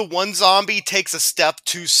love the one zombie takes a step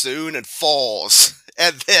too soon and falls.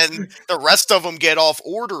 And then the rest of them get off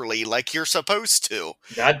orderly like you're supposed to.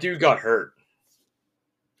 That dude got hurt.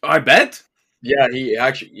 I bet. Yeah, he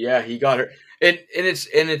got hurt. And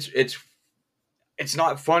it's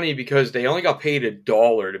not funny because they only got paid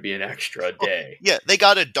 $1 to be an extra a day. Yeah, they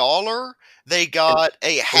got $1. They got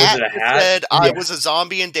a hat it a that hat? said, I Yeah. was a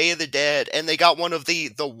zombie in Day of the Dead. And they got one of the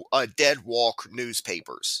Dead Walk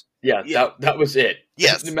newspapers. Yeah, Yeah. that was it.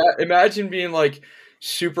 Yes. Imagine being like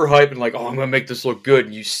super hype and like, oh, I'm gonna make this look good,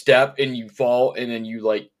 and you step and you fall, and then you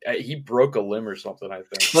like he broke a limb or something. I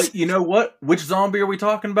think. But you know what? Which zombie are we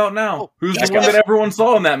talking about now? Oh, Who's that the one guy. that everyone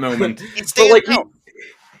saw in that moment? It But stands like out.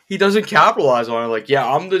 he doesn't capitalize on it. Like,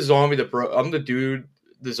 yeah, I'm the zombie I'm the dude,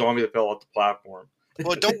 the zombie that fell off the platform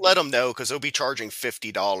Well, don't let them know because they'll be charging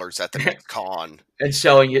 $50 at the next con. and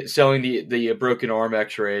selling the broken arm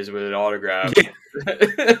X-rays with an autograph.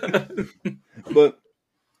 But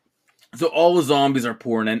so all the zombies are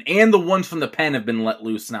pouring in, and the ones from the pen have been let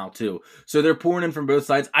loose now too. So they're pouring in from both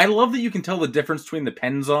sides. I love that you can tell the difference between the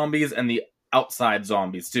pen zombies and the outside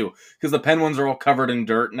zombies too, because the pen ones are all covered in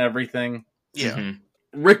dirt and everything. Yeah. Mhm.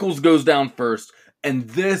 Rickles goes down first, and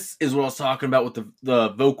this is what I was talking about with the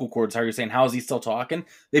vocal cords. How you're saying, how is he still talking?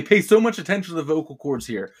 They pay so much attention to the vocal cords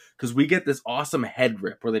here because we get this awesome head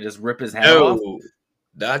rip where they just rip his head off. Oh,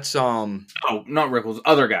 that's Oh, not Rickles,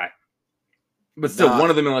 other guy. But still, Nah. one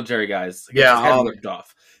of the military guys. Yeah, His head ripped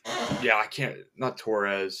off. yeah, I can't. Not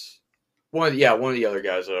Torres. One of the other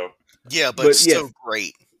guys though. Yeah, but But it's yes. so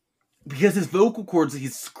great. Because his vocal cords,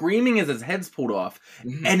 he's screaming as his head's pulled off,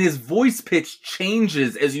 Mhm. and his voice pitch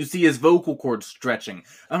changes as you see his vocal cords stretching.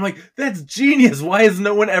 I'm like, that's genius. Why has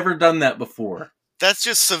no one ever done that before? That's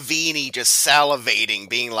just Savini just salivating,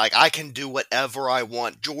 being like, I can do whatever I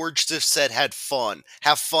want. George just said, have fun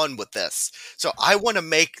with this. So I want to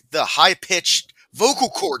make the high-pitched vocal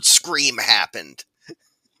cord scream happen.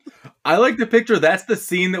 I like the picture. That's the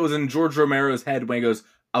scene that was in George Romero's head when he goes,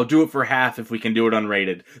 I'll do it for half if we can do it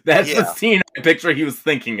unrated. That's the Yeah. scene I picture he was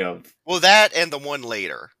thinking of. Well, that and the one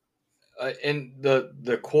later. And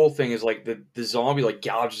the cool thing is like the zombie like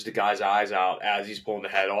gouges the guy's eyes out as he's pulling the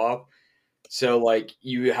head off. So like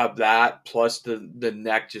you have that plus the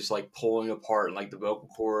neck just like pulling apart and like the vocal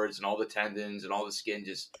cords and all the tendons and all the skin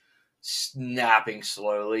just snapping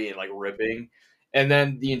slowly and like ripping. And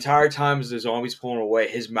then the entire time as the zombie's pulling away,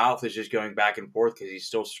 his mouth is just going back and forth because he's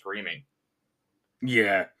still screaming.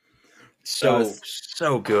 Yeah.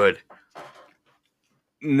 So good.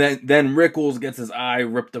 And then Rickles gets his eye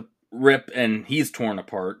ripped and he's torn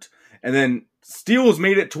apart. And then Steele's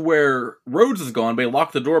made it to where Rhodes is gone, but he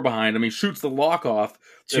locked the door behind him. He shoots the lock off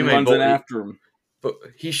and runs in after him. But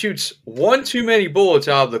he shoots one too many bullets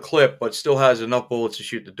out of the clip, but still has enough bullets to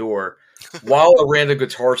shoot the door, while a random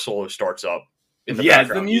guitar solo starts up. In the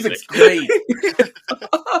the music's great.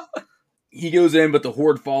 He goes in, but the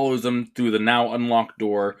Horde follows him through the now unlocked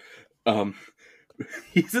door.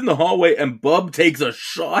 He's in the hallway, and Bub takes a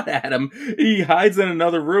shot at him. He hides in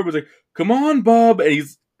another room. He's like, "Come on, Bub!" And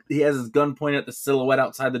he has his gun pointed at the silhouette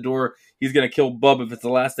outside the door. He's gonna kill Bub if it's the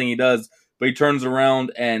last thing he does. But he turns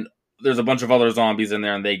around, and there's a bunch of other zombies in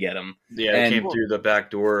there, and they get him. Yeah, they came through the back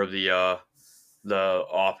door of the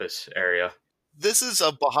office area. This is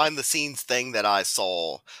a behind-the-scenes thing that I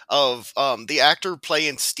saw of the actor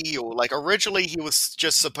playing Steele. Like, originally he was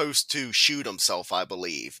just supposed to shoot himself, I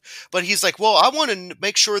believe. But he's like, well, I want to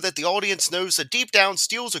make sure that the audience knows that deep down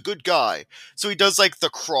Steele's a good guy. So he does, like, the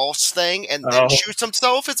cross thing and then shoots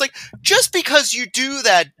himself. It's like, just because you do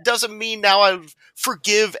that doesn't mean now I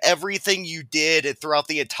forgive everything you did throughout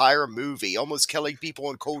the entire movie. Almost killing people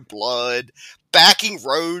in cold blood. Backing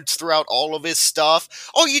Rhodes throughout all of his stuff.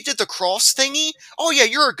 Oh, you did the cross thingy? Oh, yeah,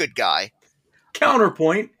 you're a good guy.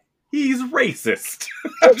 Counterpoint, he's racist.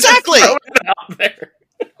 Exactly. Out there.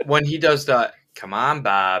 When he does that, come on,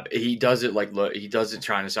 Bob, he does it like he does it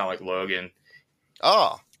trying to sound like Logan.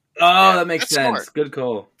 Oh, yeah, that makes sense. Smart. Good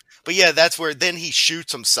call. But yeah, that's where then he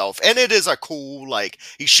shoots himself. And it is a cool, like,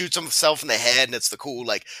 he shoots himself in the head, and it's the cool,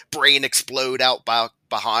 like, brain explode out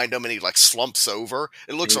behind him, and he, like, slumps over.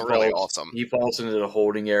 It looks really awesome. He falls into the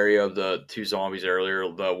holding area of the two zombies earlier,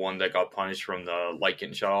 the one that got punished from the light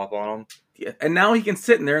getting shut off on him. Yeah, and now he can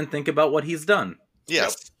sit in there and think about what he's done.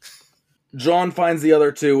 Yes. Yep. John finds the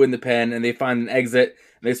other two in the pen, and they find an exit,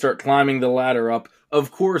 and they start climbing the ladder up.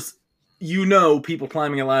 Of course, you know people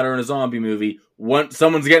climbing a ladder in a zombie movie.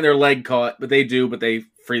 Someone's getting their leg caught, but they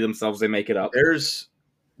free themselves, they make it up.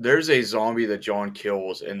 There's a zombie that John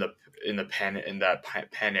kills in the pen in that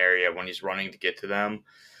pen area when he's running to get to them.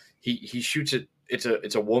 He shoots it.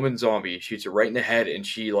 It's a woman zombie. He shoots it right in the head, and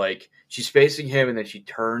she's facing him, and then she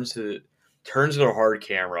turns to the hard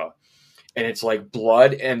camera, and it's like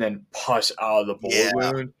blood and then pus out of the bullet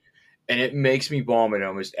wound, and it makes me vomit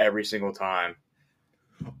almost every single time.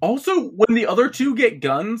 Also, when the other two get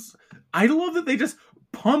guns, I love that they just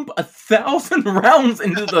pump 1,000 rounds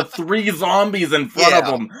into the three zombies in front of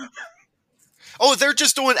them. Oh, they're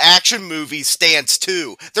just doing action movie stance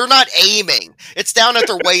too. They're not aiming. It's down at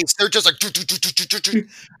their waist. They're just like...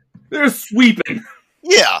 They're sweeping.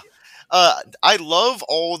 Yeah. I love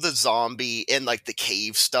all the zombie and like the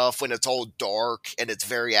cave stuff when it's all dark and it's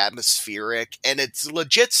very atmospheric and it's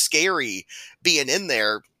legit scary being in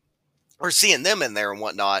there. Or seeing them in there and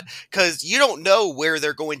whatnot, because you don't know where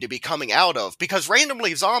they're going to be coming out of, because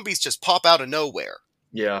randomly zombies just pop out of nowhere.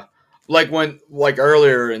 Yeah. Like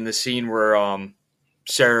earlier in the scene where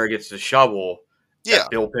Sarah gets the shovel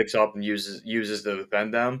that Bill picks up and uses to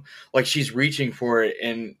defend them. Like, she's reaching for it,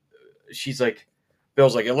 and she's like,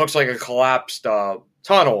 Bill's like, it looks like a collapsed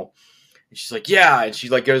tunnel. And she's like, yeah, and she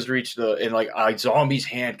like goes to reach and like a zombie's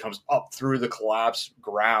hand comes up through the collapsed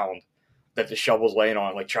ground that the shovel's laying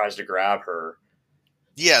on, like tries to grab her.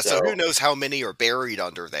 Yeah, so who knows how many are buried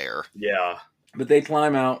under there. Yeah. But they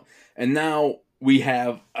climb out, and now we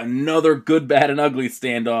have another good, bad, and ugly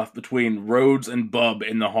standoff between Rhodes and Bub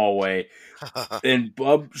in the hallway. And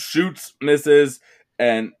Bub shoots, misses,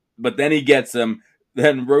 but then he gets him.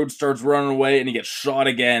 Then Rhodes starts running away, and he gets shot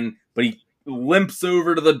again, but he limps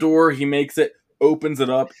over to the door, he makes it, opens it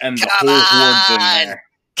up, and the whole horde's in there.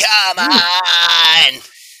 Come on!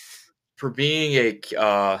 For being a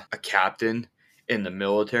captain in the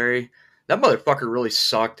military, that motherfucker really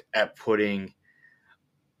sucked at putting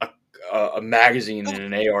a magazine in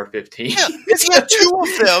an AR-15. Yeah, because he had two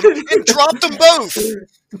of them and dropped them both.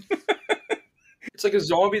 It's like a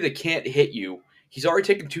zombie that can't hit you. He's already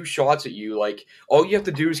taken 2 shots at you. Like, all you have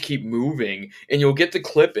to do is keep moving, and you'll get the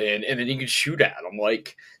clip in, and then you can shoot at him.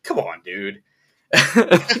 Like, come on, dude.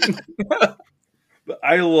 But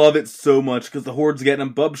I love it so much because the Horde's getting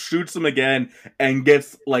him. Bub shoots him again and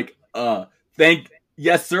gets like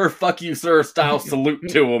yes sir, fuck you sir style salute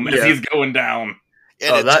to him as Yeah. he's going down.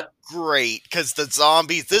 And Oh, it's that great because the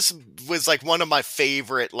zombies. This was like one of my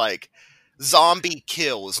favorite like zombie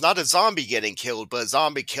kills. Not a zombie getting killed, but a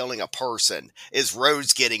zombie killing a person. Is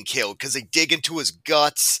Rhodes getting killed because they dig into his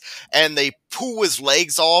guts and they pull his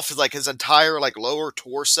legs off, like his entire like lower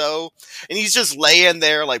torso, and he's just laying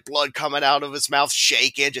there like blood coming out of his mouth,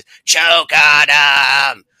 shaking, just choke on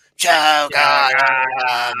him, choke on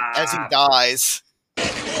him as he dies.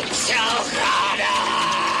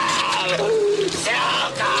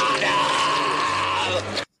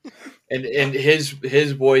 and his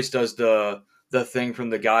voice does the thing from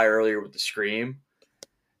the guy earlier with the scream.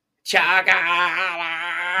 Yeah,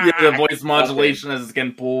 the voice modulation as it's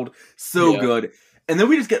getting pulled. So good. And then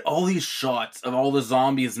we just get all these shots of all the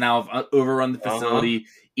zombies now have overrun the facility,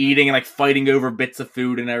 eating and like fighting over bits of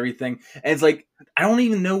food and everything. And it's like, I don't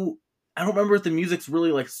remember if the music's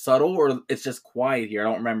really like subtle or it's just quiet here. I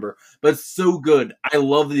don't remember. But it's so good. I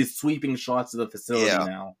love these sweeping shots of the facility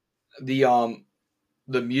now.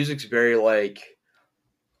 The music's very like,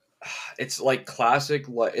 it's like classic,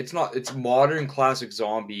 like it's modern classic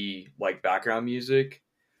zombie like background music.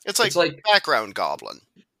 It's like background goblin.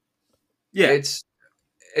 Yeah.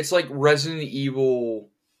 It's like Resident Evil,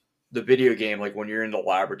 the video game, like when you're in the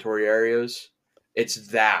laboratory areas. It's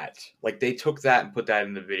that. Like they took that and put that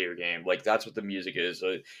in the video game. Like that's what the music is.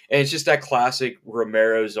 And it's just that classic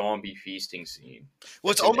Romero zombie feasting scene.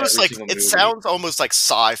 Well, it's almost like it sounds almost like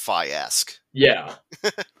sci-fi-esque. Yeah.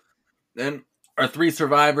 Then our three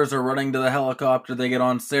survivors are running to the helicopter. They get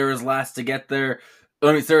on. Sarah's last to get there.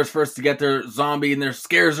 Sarah's first to get there. Zombie in there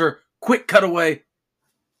scares her. Quick cutaway.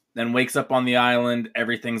 Then wakes up on the island.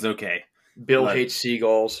 Everything's okay. Bill hates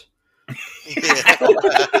seagulls.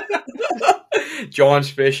 John's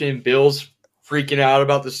fishing. Bill's freaking out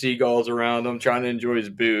about the seagulls around him, trying to enjoy his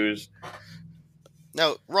booze.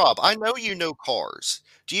 Now, Rob, I know you know cars.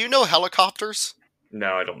 Do you know helicopters?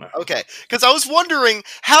 No, I don't know. Okay, because I was wondering,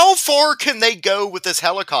 how far can they go with this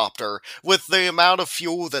helicopter with the amount of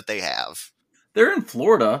fuel that they have? They're in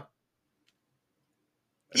Florida.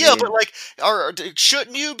 Yeah, but like,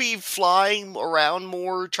 shouldn't you be flying around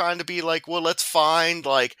more, trying to be like, well, let's find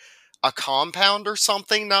like a compound or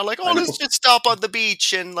something? Not like, oh, let's just stop on the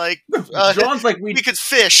beach and like, John's like, we could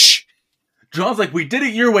fish. John's like, we did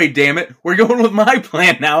it your way, damn it. We're going with my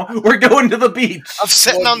plan now. We're going to the beach. I'm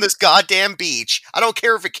sitting on this goddamn beach. I don't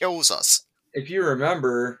care if it kills us. If you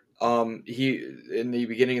remember, he in the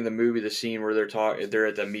beginning of the movie, the scene where they're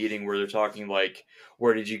at the meeting where they're talking like,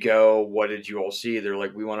 where did you go? What did you all see? They're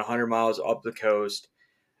like, we went 100 miles up the coast,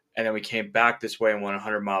 and then we came back this way and went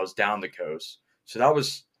 100 miles down the coast. So that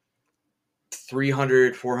was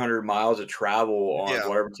 300, 400 miles of travel on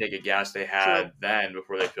whatever tank of gas they had then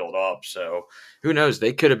before they filled up. So who knows?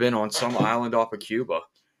 They could have been on some island off of Cuba.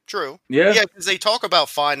 True. Yeah, because they talk about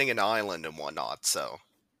finding an island and whatnot. So,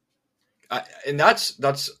 and that's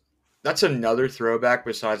another throwback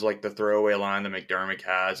besides like the throwaway line that McDermott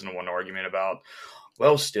has in one argument about.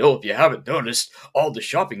 Well, still, if you haven't noticed, all the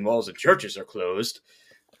shopping malls and churches are closed.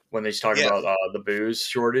 When they talk about the booze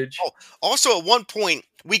shortage. Oh, also, at one point,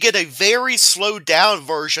 we get a very slowed down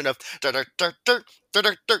version of. Yep. And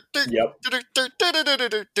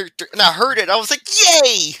I heard it. I was like,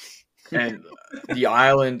 "Yay!" And the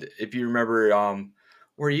island, if you remember,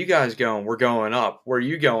 where are you guys going? We're going up. Where are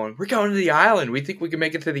you going? We're going to the island. We think we can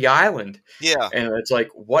make it to the island. Yeah. And it's like,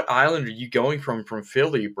 what island are you going from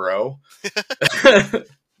Philly, bro? A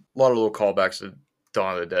lot of little callbacks to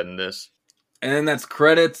Dawn of the Dead in this. And then that's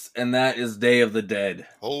credits, and that is Day of the Dead.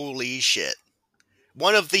 Holy shit.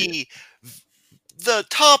 One of the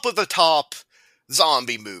top of the top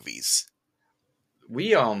zombie movies. We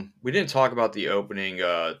didn't talk about the opening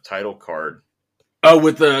title card. Oh,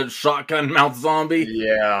 with the shotgun mouth zombie?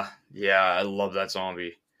 Yeah, I love that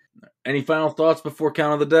zombie. Any final thoughts before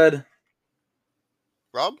Count of the Dead?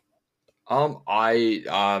 Rob?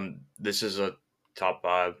 This is a top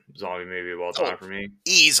 5 zombie movie of all time for me.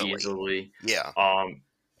 Easily. Yeah.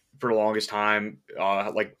 For the longest time,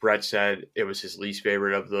 like Brett said, it was his least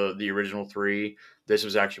favorite of the original 3. This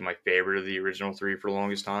was actually my favorite of the original 3 for the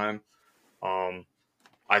longest time.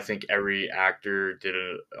 I think every actor did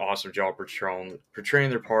an awesome job portraying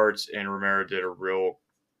their parts, and Romero did a real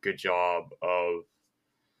good job of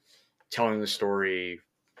telling the story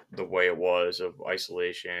the way it was of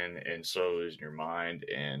isolation and so losing your mind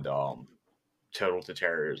and total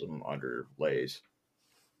terrorism underlays.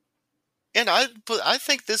 And I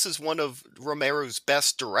think this is one of Romero's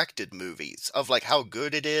best directed movies of like how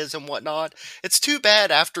good it is and whatnot. It's too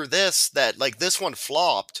bad after this that like this one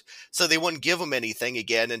flopped, so they wouldn't give him anything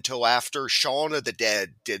again until after Shaun of the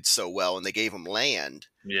Dead did so well and they gave him Land.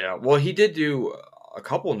 Yeah, well, he did do a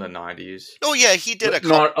couple in the 90s. Oh yeah, he did a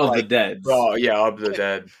couple Not of the like, Dead. Oh yeah, Of the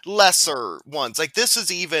Dead. lesser ones. Like this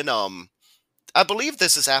is even I believe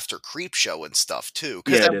this is after Creepshow and stuff too.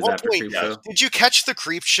 Because Yeah, at it is one after point, Creepshow. did you catch the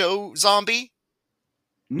Creepshow zombie?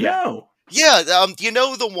 No. Yeah, you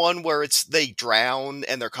know the one where they drown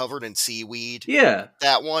and they're covered in seaweed. Yeah.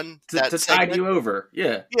 That one, To that tide segment? you over.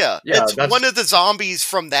 Yeah. Yeah, Yeah, it's that's- one of the zombies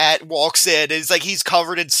from that walks in. And it's like he's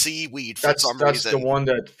covered in seaweed for That's some the reason. one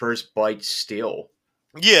that first bites Steel.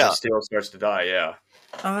 Yeah, Steel starts to die. Yeah,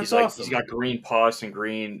 Oh, that's he's like awesome. he's got green pus and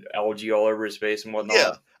green algae all over his face and whatnot.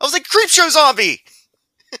 yeah. I was like, Creepshow zombie.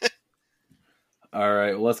 All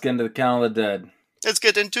right, well, let's get into the Count of the Dead. Let's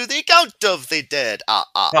get into the Count of the Dead. Ah.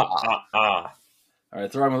 All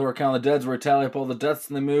right, throwing with our Count of the Dead's where we tally up all the deaths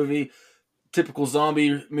in the movie. Typical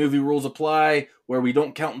zombie movie rules apply, where we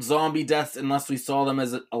don't count zombie deaths unless we saw them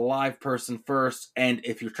as a live person first. And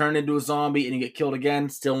if you're turned into a zombie and you get killed again,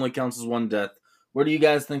 still only counts as one death. Where do you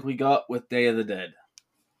guys think we got with Day of the Dead?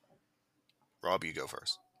 Rob, you go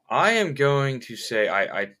first. I am going to say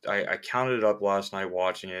I counted it up last night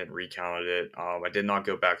watching it and recounted it. I did not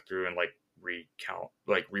go back through and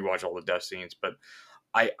rewatch all the death scenes, but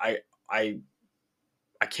I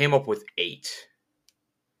came up with 8.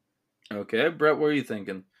 Okay, Brett, what are you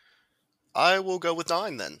thinking? I will go with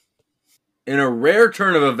 9 then. In a rare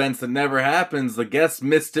turn of events that never happens, the guests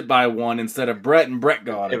missed it by 1 instead of Brett, and Brett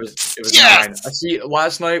got it. It was Yes! 9. I see.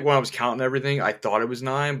 Last night when I was counting everything, I thought it was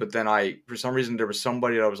 9, but then for some reason there was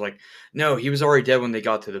somebody that was like, no, he was already dead when they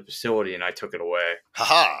got to the facility, and I took it away.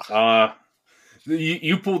 Haha.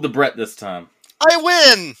 You pulled the Brett this time. I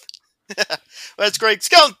win! That's Greg's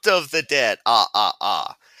Count of the Dead.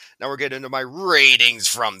 Now we're getting into my ratings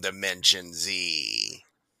from Dimension Z.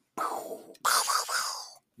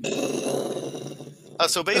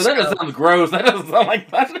 So Oh, basically, that sounds gross. That doesn't sound like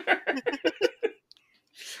thunder.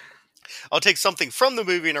 I'll take something from the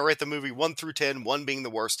movie and I'll rate the movie 1 through 10, 1 being the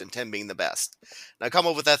worst and 10 being the best. Now come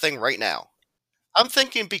up with that thing right now. I'm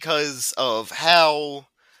thinking because of how,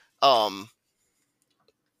 who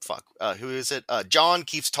is it? John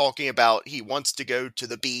keeps talking about he wants to go to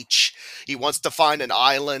the beach. He wants to find an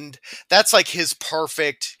island. That's like his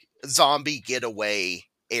perfect zombie getaway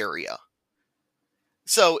area.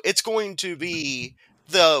 So it's going to be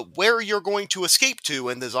where you're going to escape to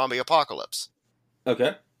in the zombie apocalypse.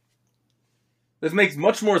 Okay. This makes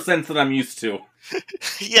much more sense than I'm used to.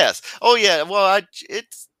 Yes. Oh yeah. Well,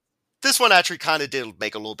 this one actually kind of did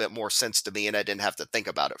make a little bit more sense to me, and I didn't have to think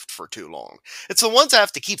about it for too long. It's the ones I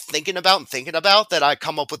have to keep thinking about that I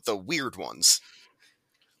come up with the weird ones.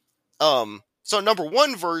 So number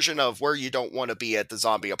 1 version of where you don't want to be at the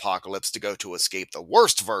zombie apocalypse to go to escape the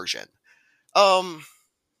worst version.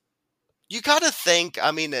 You gotta think,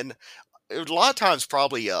 I mean, and a lot of times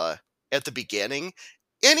probably at the beginning,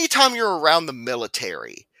 anytime you're around the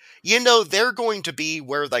military, they're going to be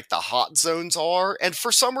where like the hot zones are, and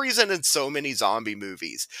for some reason in so many zombie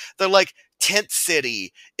movies, they're like Tent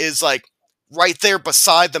City is like right there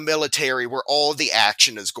beside the military where all the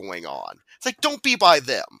action is going on. It's like, don't be by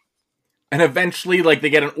them. And eventually, like, they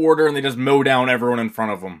get an order and they just mow down everyone in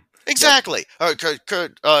front of them. Exactly. What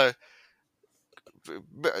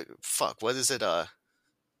is it?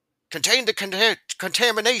 Contain the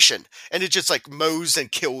contamination, and it just like mows and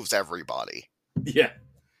kills everybody. Yeah.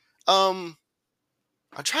 I'm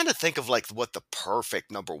trying to think of like what the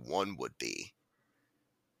perfect number 1 would be.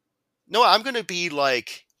 No, I'm gonna be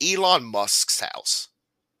like Elon Musk's house.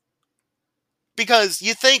 Because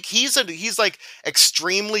you think he's like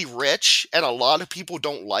extremely rich and a lot of people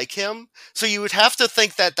don't like him. So you would have to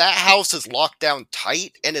think that house is locked down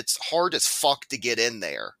tight and it's hard as fuck to get in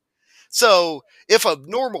there. So if a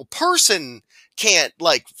normal person can't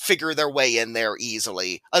like figure their way in there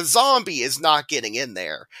easily, a zombie is not getting in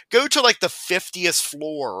there. Go to like the 50th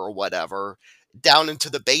floor or whatever, down into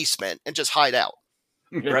the basement and just hide out.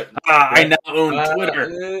 Brett, I now own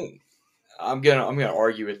Twitter. I'm gonna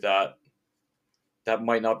argue with that. That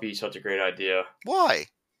might not be such a great idea. Why?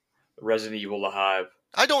 Resident Evil: The Hive.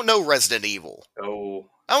 I don't know Resident Evil. Oh,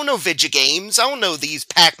 I don't know Vidya games. I don't know these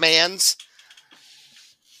Pac-Mans.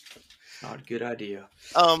 not a good idea.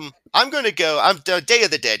 I'm gonna go. Day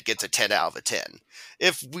of the Dead gets a 10 out of 10.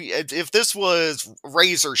 If this was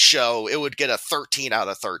Razor's show, it would get a 13 out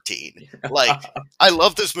of 13. Like, I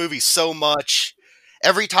love this movie so much.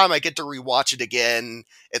 Every time I get to rewatch it again,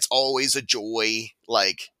 it's always a joy.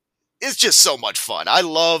 Like, it's just so much fun. I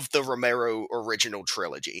love the Romero original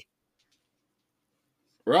trilogy.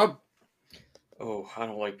 Rob? Oh, I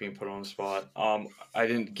don't like being put on the spot. I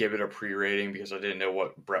didn't give it a pre-rating because I didn't know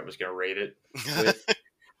what Brett was going to rate it with.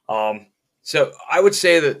 So I would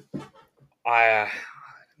say that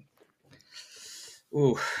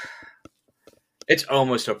it's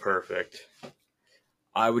almost a perfect.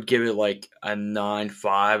 I would give it like a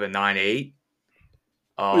 9.5, a 9.8.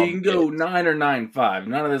 Well, you can go 9 or 9.5.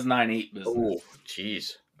 None of this 9.8 business. Oh,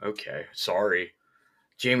 jeez. Okay, sorry.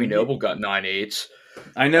 Jamie Noble got 9.8s.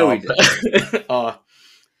 I know he did.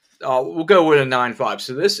 We'll go with a 9.5.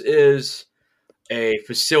 So this is a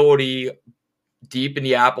facility deep in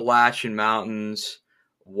the Appalachian Mountains.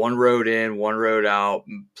 One road in, one road out.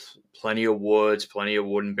 Plenty of woods, plenty of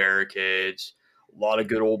wooden barricades. A lot of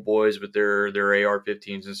good old boys with their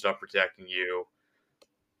AR-15s and stuff protecting you,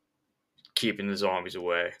 keeping the zombies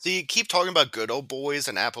away. So you keep talking about good old boys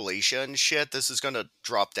and Appalachia and shit. This is gonna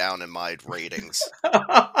drop down in my ratings.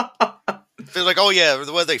 They're like, oh yeah, what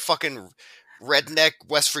are they, fucking redneck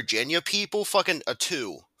West Virginia people? Fucking a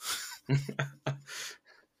 2.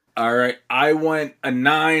 All right, I went a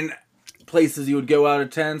 9 places you would go out of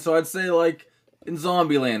 10, so I'd say like in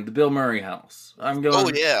Zombieland, the Bill Murray house. I'm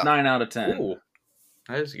going 9 out of 10. Ooh,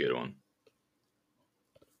 that is a good one.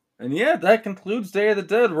 And yeah, that concludes Day of the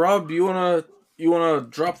Dead. Rob, do you wanna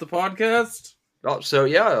drop the podcast? Oh, so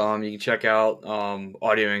yeah, you can check out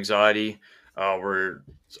Audio Anxiety. We're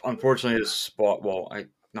unfortunately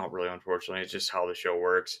not really unfortunately, it's just how the show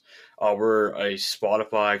works. We're a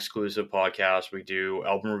Spotify exclusive podcast. We do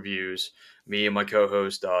album reviews. Me and my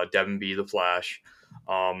co-host Devin B. The Flash.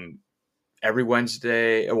 Every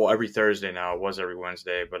Wednesday, well, every Thursday now. It was every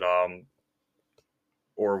Wednesday, but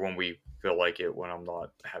or when we feel like it, when I'm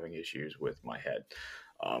not having issues with my head.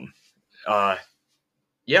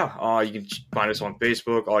 You can find us on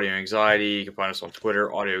Facebook, Audio Anxiety. You can find us on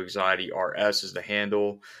Twitter, Audio Anxiety RS is the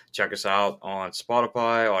handle. Check us out on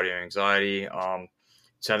Spotify, Audio Anxiety.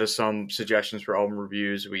 Send us some suggestions for album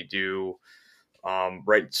reviews. We do,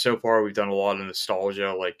 so far we've done a lot of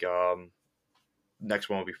nostalgia, like next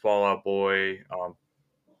one will be Fall Out Boy,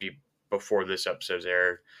 before this episode's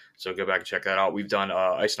aired. So go back and check that out. We've done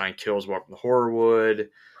Ice Nine Kills, Welcome to Horrorwood,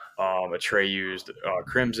 Atreyu's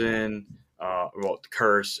Crimson,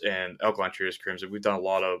 Curse, and Alkaline Trios Crimson. We've done a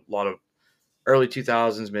lot of early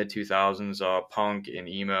 2000s, mid 2000s punk and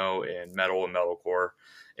emo and metalcore,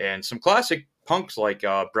 and some classic punks like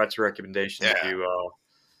Brett's recommendation to do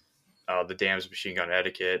the Damned's Machine Gun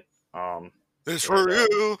Etiquette. It's for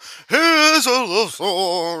you. Here's a love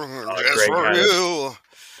song. It's for you.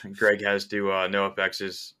 Greg has to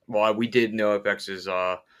NoFX's. Well, we did NoFX's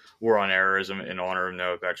War on Errorism in honor of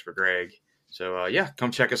NoFX for Greg. So come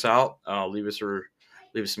check us out. Leave us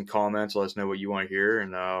some comments. Let us know what you want to hear,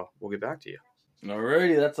 and we'll get back to you.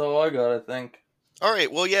 Alrighty, that's all I got, I think. All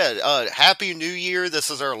right, well, yeah, Happy New Year.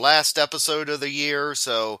 This is our last episode of the year,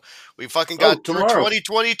 so we fucking got through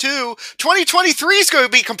 2022. 2023 is going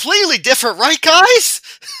to be completely different, right, guys?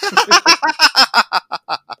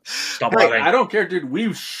 Stop Hey, lying. I don't care, dude.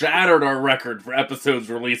 We've shattered our record for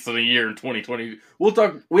episodes released in a year in 2020.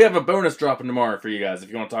 We have a bonus dropping tomorrow for you guys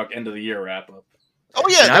if you want to talk end of the year wrap up. Oh,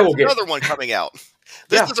 yeah, there's another one coming out.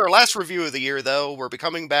 This is our last review of the year, though. We'll be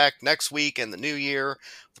coming back next week in the new year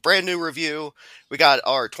with a brand new review. We got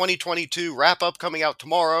our 2022 wrap-up coming out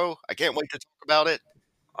tomorrow. I can't wait to talk about it.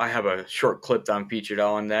 I have a short clip that I'm featured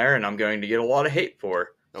on there, and I'm going to get a lot of hate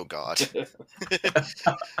for. Oh, God.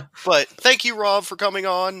 But thank you, Rob, for coming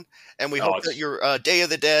on, and we hope that your Day of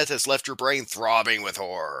the Dead has left your brain throbbing with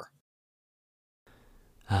horror.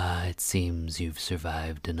 It seems you've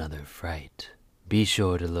survived another fright. Be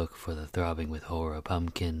sure to look for the Throbbing with Horror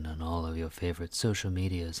pumpkin on all of your favorite social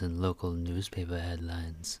medias and local newspaper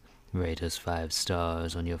headlines. Rate us 5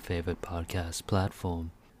 stars on your favorite podcast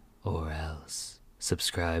platform. Or else,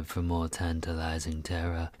 subscribe for more tantalizing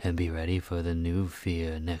terror and be ready for the new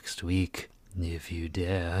fear next week, if you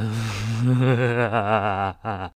dare.